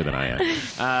 He's richer than I am.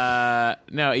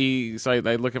 So I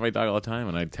look at my dog all the time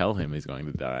and I tell him he's going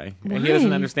to die. And he doesn't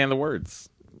Why? understand the words,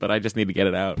 but I just need to get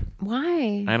it out.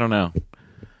 Why? I don't know.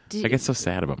 I get so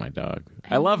sad about my dog.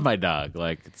 I love my dog.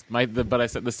 Like it's but I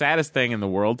said the saddest thing in the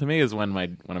world to me is when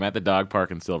I'm at the dog park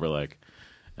in Silver Lake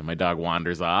and my dog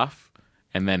wanders off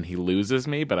and then he loses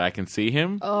me, but I can see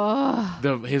him.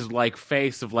 Oh. His like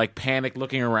face of like panic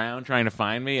looking around trying to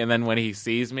find me, and then when he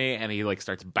sees me and he like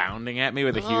starts bounding at me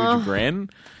with a huge grin.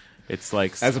 It's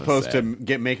like As so opposed sad.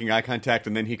 to making eye contact,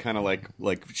 and then he kind of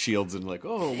like shields and like,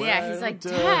 oh, Yeah, he's like,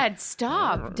 Dad,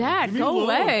 stop. Dad, go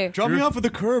away. Drop me off at the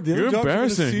curb. The other dogs are gonna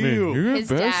see you. His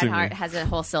dad has a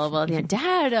whole syllable at the end.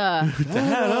 Dad,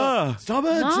 Stop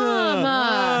it.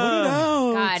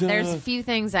 Mama. God, there's a few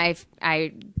things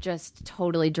I just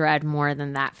totally dread more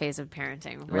than that phase of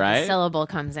parenting, where Right? the syllable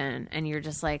comes in and you're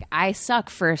just like, I suck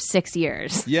for 6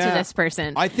 years to this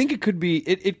person. I think it could be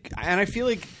it, and I feel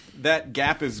like that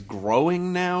gap is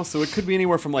growing now, so it could be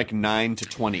anywhere from like 9 to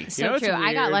 20. So You know what's true.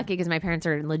 I got weird? lucky because my parents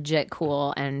are legit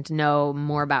cool and know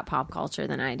more about pop culture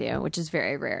than I do, which is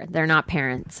very rare. They're not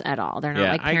parents at all. They're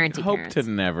not like parenty I hope parents.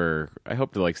 I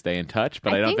hope to like stay in touch,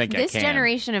 but I don't think this I can.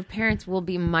 generation of parents will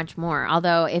be much more.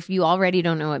 Although, if you already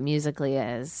don't know what Musically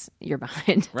is, you're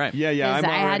behind. Right. Yeah, I'm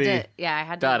I already.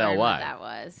 had to Dot learn what LY. that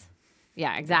was.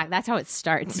 Yeah, exactly. That's how it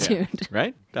starts, Yeah. dude.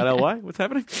 Right? .ly? What's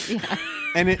happening?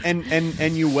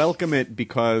 and you welcome it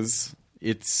because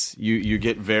it's you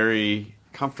get very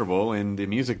comfortable in the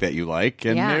music that you like,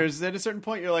 and Yeah. there's at a certain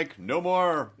point you're like, no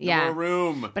more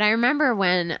room. But I remember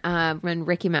when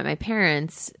Ricky met my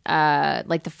parents,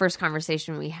 like the first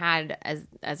conversation we had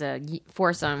as a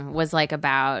foursome was like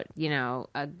about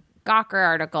a Gawker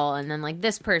article, and then like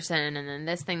this person, and then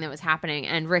this thing that was happening.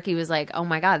 And Ricky was like, oh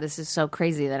my God, this is so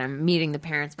crazy that I'm meeting the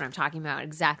parents, but I'm talking about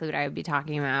exactly what I would be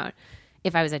talking about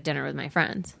if I was at dinner with my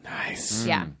friends. Nice.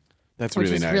 Yeah. That's which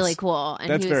really was nice. really cool. And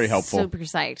That's he was very helpful. super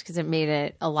psyched because it made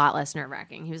it a lot less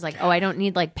nerve-wracking. He was like, oh, I don't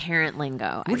need like parent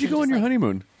lingo. Where'd you go on your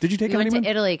honeymoon? Did you take We a honeymoon? went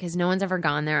to Italy because no one's ever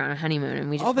gone there on a honeymoon, and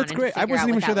we just That's wanted great. to I figure wasn't out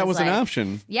even what sure that was an like.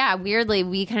 option. Yeah, weirdly,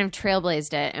 we kind of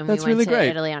trailblazed it, and That's we went really to great.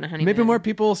 Italy on a honeymoon. Maybe more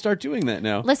people will start doing that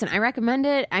now. Listen, I recommend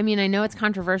it. I mean, I know it's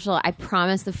controversial. I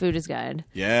promise the food is good.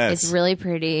 Yes. It's really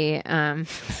pretty.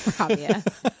 Rabia.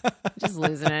 Just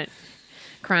losing it.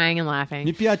 Crying and laughing.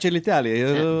 Mi piace l'Italia.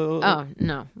 Oh,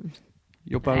 no.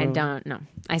 Io I parlo- don't know.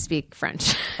 I speak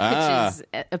French, Ah. which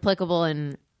is applicable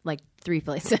in like 3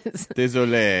 places.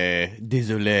 Désolé.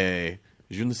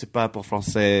 Je ne sais pas pour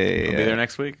français. I'll be there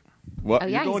next week. What? Oh,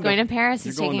 yeah, You're he's going to Paris.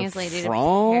 you're He's going taking to his lady to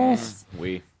France? Paris.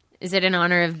 We. Is it in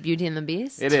honor of Beauty and the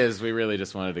Beast? It is. We really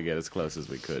just wanted to get as close as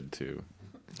we could to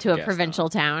To a Yes, provincial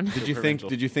town. Did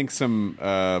you think some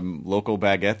local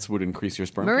baguettes would increase your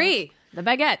sperm count? Marie, the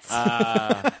baguettes.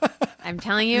 I'm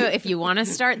telling you, if you want to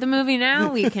start the movie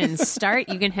now, we can start.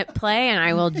 You can hit play, and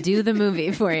I will do the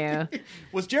movie for you.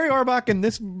 Was Jerry Orbach in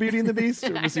this Beauty and the Beast?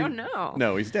 Or was I don't know.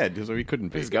 No, he's dead, so he couldn't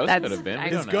be. His ghost That's- could have been. We I-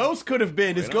 don't His know. ghost could have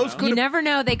been. His ghost could You have. never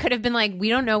know. They could have been like, we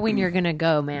don't know when you're going to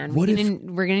go, man. What if-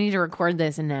 We're going to need to record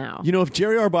this now. You know, if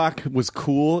Jerry Orbach was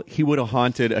cool, he would have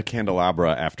haunted a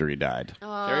candelabra after he died. Jerry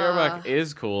Orbach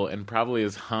is cool and probably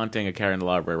is haunting a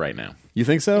candelabra right now. You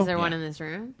think so? Is there one in this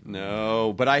room?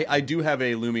 No, but I do have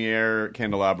a Lumiere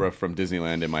candelabra from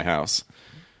Disneyland in my house.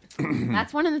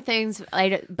 That's one of the things.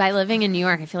 By living in New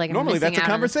York, I feel like Normally, I'm that's missing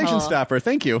a out on this conversation whole- stopper.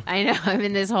 Thank you. I know. I'm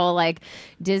in this whole like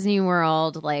Disney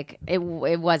World. Like it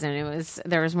wasn't. It was.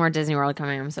 There was more Disney World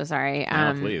coming. I'm so sorry.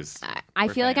 Please. I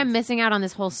We're feel like I'm fans. missing out on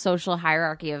this whole social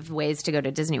hierarchy of ways to go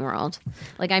to Disney World.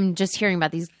 Like I'm just hearing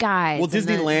about these guys. Well, and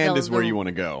Disneyland is where you want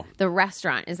to go. The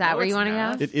restaurant is that No, where you it's want to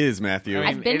not. go? It is, Matthew. I mean,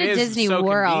 I've been it to is Disney so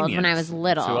World convenient when I was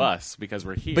little. to us because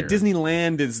we're here. But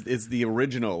Disneyland is the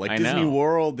original. Like I Disney know.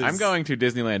 World is. I'm going to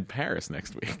Disneyland Paris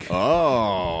next week.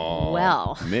 Oh.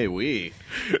 Well. May we.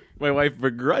 My wife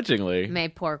begrudgingly. Mais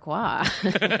pourquoi?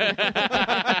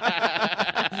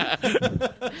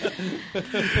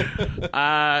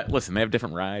 Listen, they have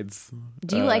different rides.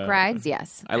 Do you like rides?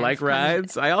 Yes. I like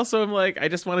rides. I also am like, I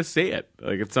just want to see it.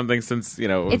 Like it's something since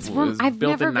It's it from, was I've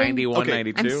built never in been. 91, Okay.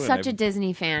 92. I'm and such a I've-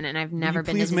 Disney fan, and I've never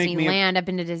been to please make me a- Disneyland. I've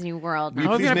been to Disney World. Will you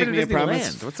How have please you not make been me to a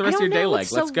promise? Disneyland? What's the I rest of don't your day know. like?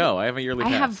 It's Let's so- go. I have a yearly I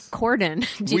pass. have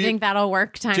Corden. Do you We- think that'll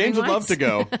work? James would love to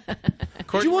go.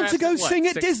 Court Do you want to pass go is what, sing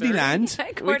at 6:30?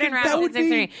 Disneyland? Corden that would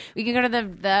be. We can go to the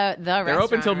restaurant. They're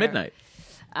open till midnight.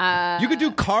 You could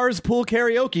do Cars pool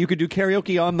karaoke. You could do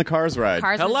karaoke on the Cars ride.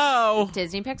 Cars Hello? was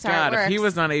Disney Pixar. God, it if he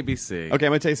works. was on ABC. Okay, I'm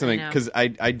gonna tell you something I know. because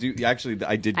I do actually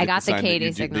I did. I Get got the sign Katie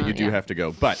that signal, you do yeah. have to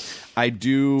go, but I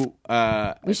do.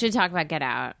 We should talk about Get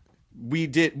Out. We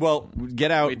did well. Get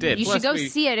Out. We did. You Plus, should go we-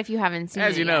 see it if you haven't seen it.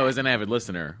 As you know, yet. as an avid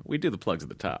listener, we do the plugs at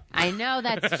the top. I know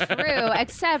that's true,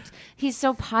 except he's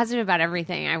so positive about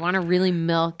everything. I want to really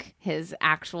milk his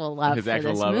actual love His for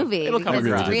actual this love. movie It'll come because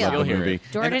across. it's real. You'll hear it.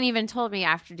 Jordan even told me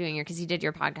after doing it because he did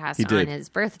your podcast He did. on his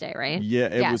birthday, right? Yeah,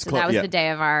 it was So clo- that was yeah. the day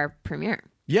of our premiere.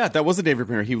 Yeah, that was the David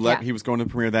premiere. He Yeah. he was going to the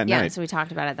premiere that Yeah, night. so we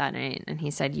talked about it that night, and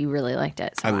he said you really liked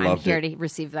it. So I I'm loved here it. to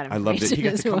receive that I information. loved it. He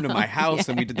got as to come to well. my house,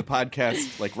 and we did the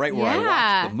podcast like right where I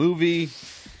watched the movie.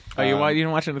 Oh, you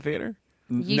didn't watch it in the theater?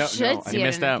 You No, should no, see You it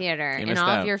missed in the out. theater You in missed all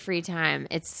out. of your free time.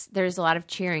 There's a lot of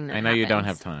cheering. That I know you don't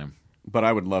happens. have time. But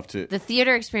I would love to. The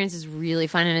theater experience is really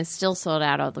fun, and it's still sold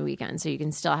out all the weekend, so you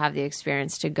can still have the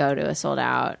experience to go to a sold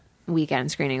out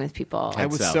weekend screening with people. I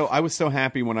was so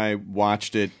happy when I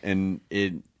watched it and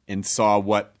saw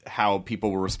how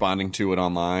people were responding to it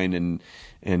online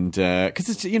and because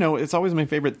it's it's always my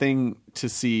favorite thing to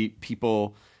see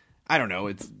people. I don't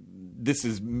know. This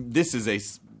is a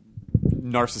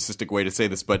narcissistic way to say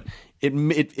this, but it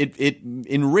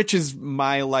enriches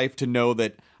my life to know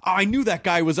that I knew that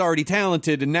guy was already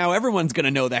talented, and now everyone's going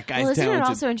to know that guy's Well, isn't talented. it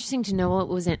also interesting to know what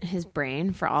was in his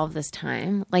brain for all of this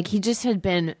time? Like he just had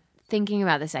been thinking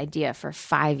about this idea for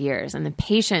 5 years, and the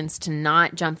patience to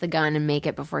not jump the gun and make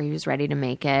it before he was ready to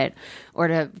make it,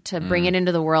 or to bring it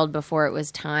into the world before it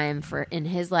was time for in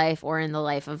his life or in the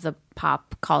life of the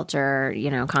pop culture,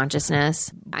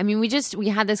 consciousness. I mean, we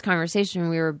had this conversation.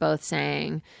 We were both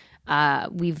saying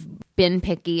we've been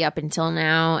picky up until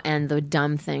now, and the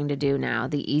dumb thing to do now,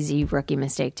 the easy rookie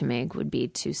mistake to make, would be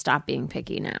to stop being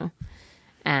picky now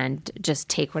and just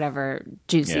take whatever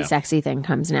juicy, Yeah. sexy thing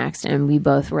comes next. And we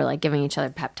both were like giving each other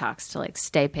pep talks to like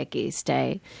stay picky,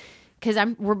 because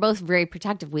we're both very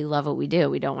protective. We love what we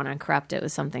do. We don't want to corrupt it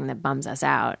with something that bums us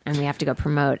out, and we have to go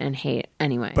promote and hate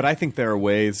anyway. But I think there are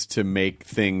ways to make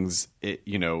things,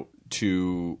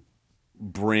 to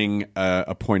bring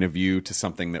a point of view to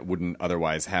something that wouldn't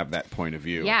otherwise have that point of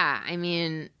view. yeah, I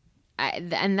mean,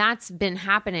 and that's been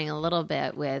happening a little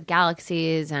bit with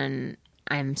Galaxies, and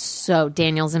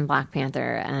Daniel's in Black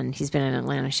Panther, and he's been in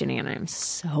Atlanta shooting, and I'm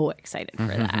so excited for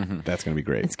that. That's going to be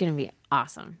great. It's going to be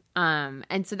awesome.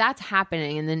 And so that's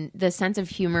happening, and then the sense of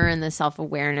humor and the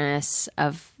self-awareness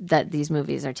of that these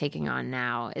movies are taking on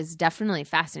now is definitely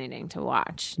fascinating to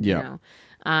watch. Yeah. You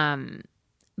know?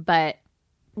 But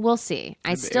we'll see.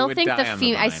 I still think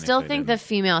the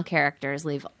female characters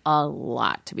leave a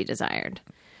lot to be desired.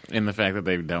 In the fact that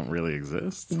they don't really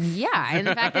exist? Yeah, and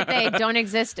the fact that they don't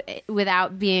exist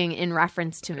without being in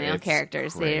reference to male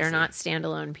characters. Crazy. They are not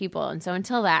standalone people. And so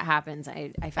until that happens,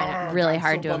 I find it really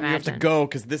hard to imagine. We have to go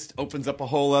because this opens up a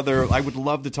whole other... I would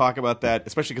love to talk about that,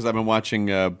 especially because I've been watching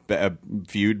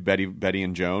Feud, Betty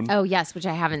and Joan. Oh, yes, which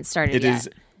I haven't started yet. It is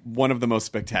one of the most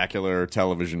spectacular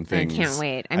television things. I can't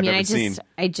wait. I'm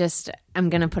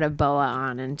going to put a boa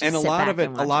on and just sit back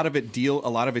and watch a lot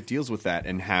of it deals with that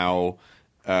and how...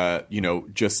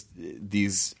 just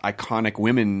these iconic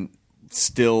women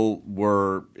still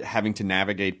were having to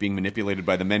navigate being manipulated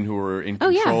by the men who were in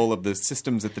control of the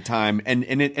systems at the time, and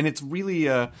it's really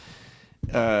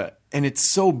and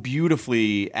it's so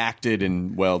beautifully acted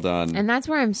and well done. And that's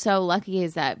where I'm so lucky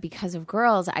is that because of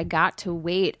Girls, I got to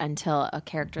wait until a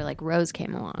character like Rose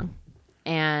came along,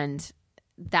 and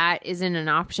that isn't an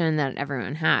option that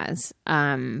everyone has.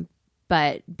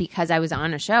 But because I was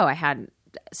on a show, I had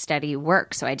steady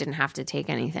work, so I didn't have to take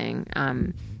anything.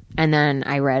 And then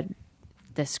I read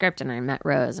the script and I met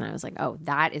Rose and I was like, oh,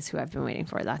 that is who I've been waiting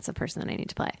for. That's the person that I need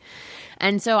to play.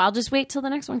 And so I'll just wait till the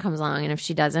next one comes along, and if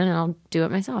she doesn't, I'll do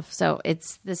it myself. So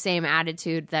it's the same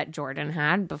attitude that Jordan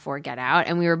had before Get Out,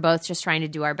 and we were both just trying to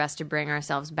do our best to bring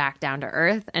ourselves back down to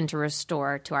earth and to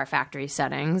restore to our factory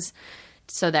settings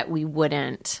so that we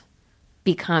wouldn't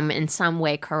become in some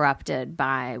way corrupted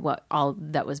by what all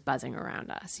that was buzzing around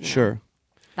us. You know? Sure.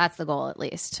 That's the goal, at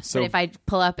least. So, but if I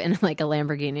pull up in like a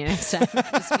Lamborghini next time,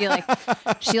 just be like,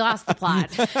 she lost the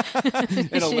plot.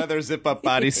 In a leather zip-up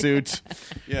bodysuit.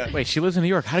 Yeah. Wait, she lives in New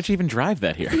York. How did she even drive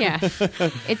that here? Yeah.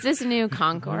 It's this new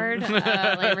Concorde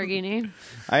Lamborghini.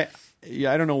 I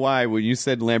don't know why. When you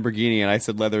said Lamborghini and I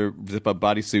said leather zip-up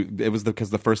bodysuit, it was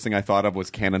because the first thing I thought of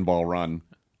was Cannonball Run.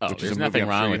 Oh, which there's is a movie nothing I'm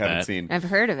wrong sure with you haven't that. seen. I've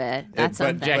heard of it. That's but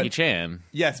something. Jackie Chan.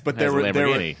 Yes, but has a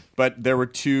Lamborghini. there were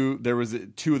two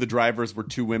of the drivers were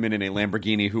two women in a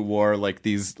Lamborghini who wore like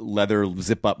these leather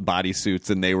zip-up bodysuits,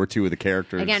 and they were two of the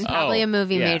characters. Again, probably a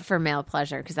movie yeah. made for male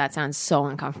pleasure because that sounds so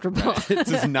uncomfortable. It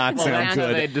does not sound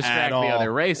good They distract at all. the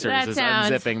other racers That as sounds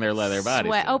unzipping their leather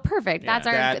bodies. Oh, perfect.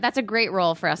 Yeah. That's a great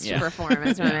role for us to perform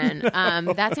as women.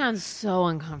 That sounds so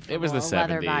uncomfortable. It was the 70s.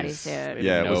 Leather bodysuit.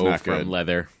 Yeah, it was not from good.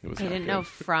 leather. It was I not didn't good. know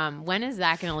from. When is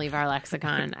that going to leave our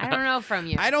lexicon? I don't know from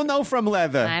you. I don't know from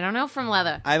leather. I don't know from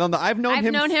leather. I don't know. I've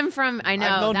known him from. I I've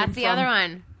know known that's him the from- other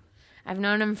one. I've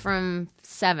known him from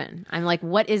Seven. I'm like,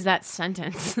 what is that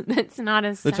sentence? That's not a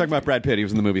Let's sentence. talk about Brad Pitt. He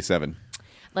was in the movie Seven.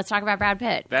 Let's talk about Brad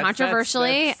Pitt. That's-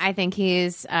 Controversially, I think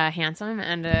he's handsome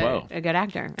and a good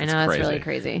actor. I know that's really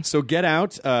crazy. So Get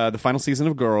Out, the final season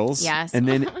of Girls. Yes. And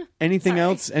then anything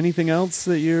else? Anything else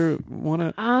that you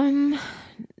want to?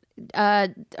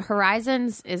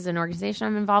 Horizons is an organization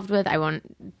I'm involved with. I won't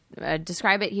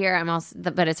describe it here.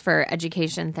 But it's for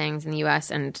education things in the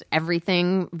U.S. and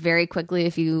everything. Very quickly,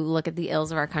 if you look at the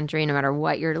ills of our country, no matter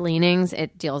what your leanings,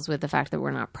 it deals with the fact that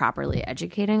we're not properly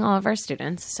educating all of our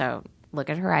students. So look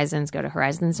at Horizons. Go to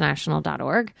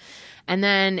horizonsnational.org. And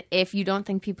then if you don't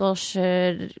think people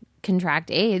should contract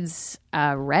AIDS,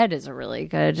 RED is a really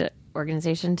good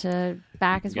organization to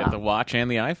back as You well. got the watch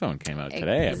and the iPhone came out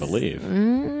today, I believe.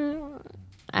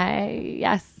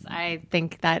 I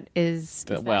think that is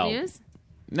that news?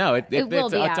 No,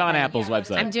 it's on Apple's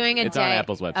website. I'm doing a It's day. on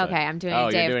Apple's website. Okay, I'm doing Oh,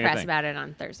 a day you're of doing a press thing. about it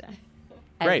on Thursday.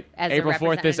 Great. As a April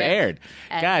 4th, this aired.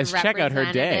 as Guys, a check out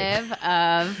her day. representative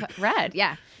of Red,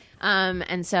 yeah.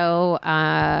 And so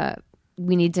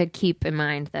we need to keep in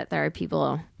mind that there are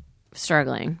people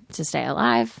struggling to stay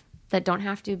alive that don't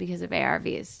have to because of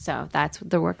ARVs. So that's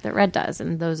the work that Red does.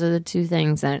 And those are the two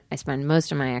things that I spend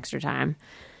most of my extra time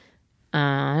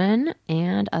on.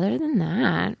 And other than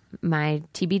that, my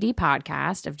TBD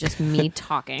podcast of just me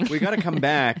talking. We got to come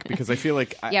back because I feel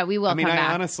like Yeah, we will I mean, come I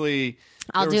back. honestly,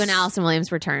 I'll do an Allison Williams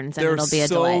Returns, and it'll be a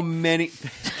so delight. many.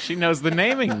 She knows the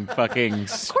naming fucking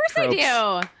Of course I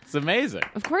do. It's amazing.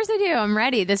 Of course I do. I'm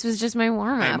ready. This was just my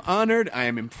warm I'm up. honored. I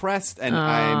am impressed, and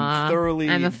I'm thoroughly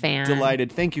I'm a fan.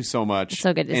 delighted. Thank you so much. It's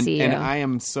so good to see And you. I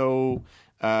am so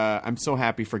I'm so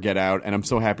happy for Get Out, and I'm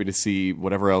so happy to see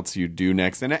whatever else you do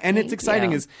next. And it's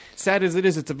exciting, as sad as it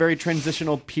is. It's a very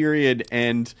transitional period,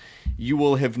 and you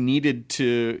will have needed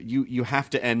to. You have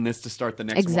to end this to start the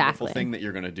next wonderful thing that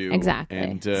you're going to do. Exactly.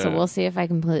 And, so we'll see if I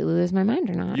completely lose my mind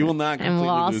or not. You will not completely we'll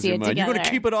all lose see your it mind. together. You're going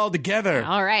to keep it all together.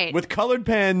 All right. With colored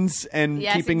pens and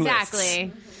keeping lists.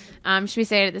 Exactly. Should we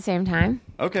say it at the same time?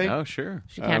 Okay. Oh, sure.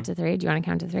 Should we count to 3? Do you want to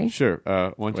count to 3? Sure.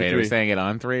 1, 2, 3. Wait, are we saying it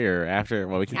on 3 or after?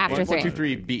 Well, we can After 3. 1, 2,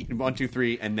 3. Beat 1, 2,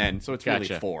 3, and then so it's really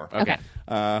 4. Okay.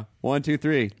 1, 2,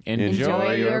 3.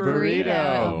 Enjoy your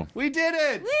burrito. We did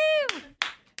it. Woo!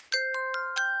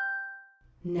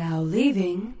 Now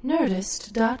leaving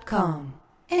Nerdist.com.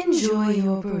 Enjoy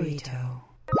your burrito.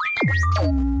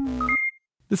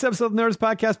 This episode of the Nerdist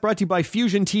Podcast brought to you by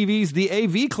Fusion TV's The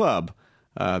AV Club.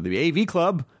 The AV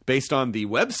Club, based on the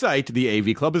website The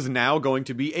AV Club, is now going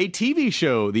to be a TV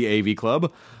show, The AV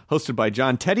Club, hosted by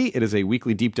John Teddy. It is a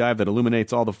weekly deep dive that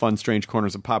illuminates all the fun, strange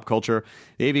corners of pop culture.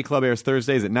 The AV Club airs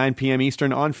Thursdays at 9 p.m.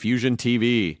 Eastern on Fusion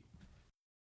TV.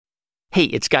 Hey,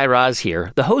 it's Guy Raz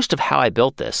here, the host of How I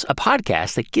Built This, a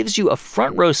podcast that gives you a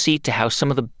front row seat to how some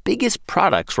of the biggest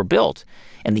products were built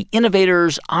and the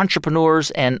innovators,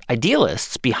 entrepreneurs, and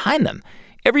idealists behind them.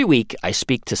 Every week, I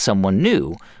speak to someone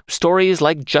new. Stories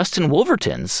like Justin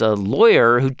Wolverton's, a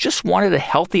lawyer who just wanted a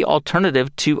healthy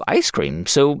alternative to ice cream,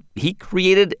 so he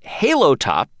created Halo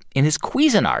Top in his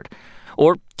Cuisinart.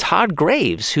 Or Todd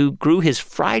Graves, who grew his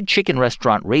fried chicken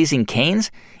restaurant Raising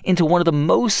Cane's into one of the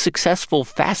most successful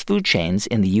fast food chains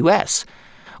in the U.S.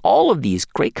 All of these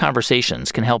great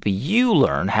conversations can help you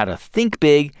learn how to think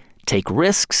big, take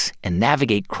risks, and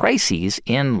navigate crises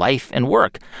in life and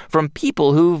work from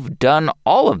people who've done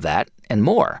all of that and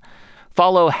more.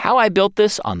 Follow How I Built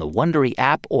This on the Wondery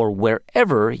app or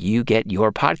wherever you get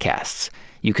your podcasts.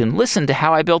 You can listen to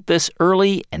How I Built This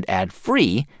early and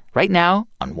ad-free right now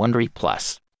on Wondery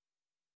Plus.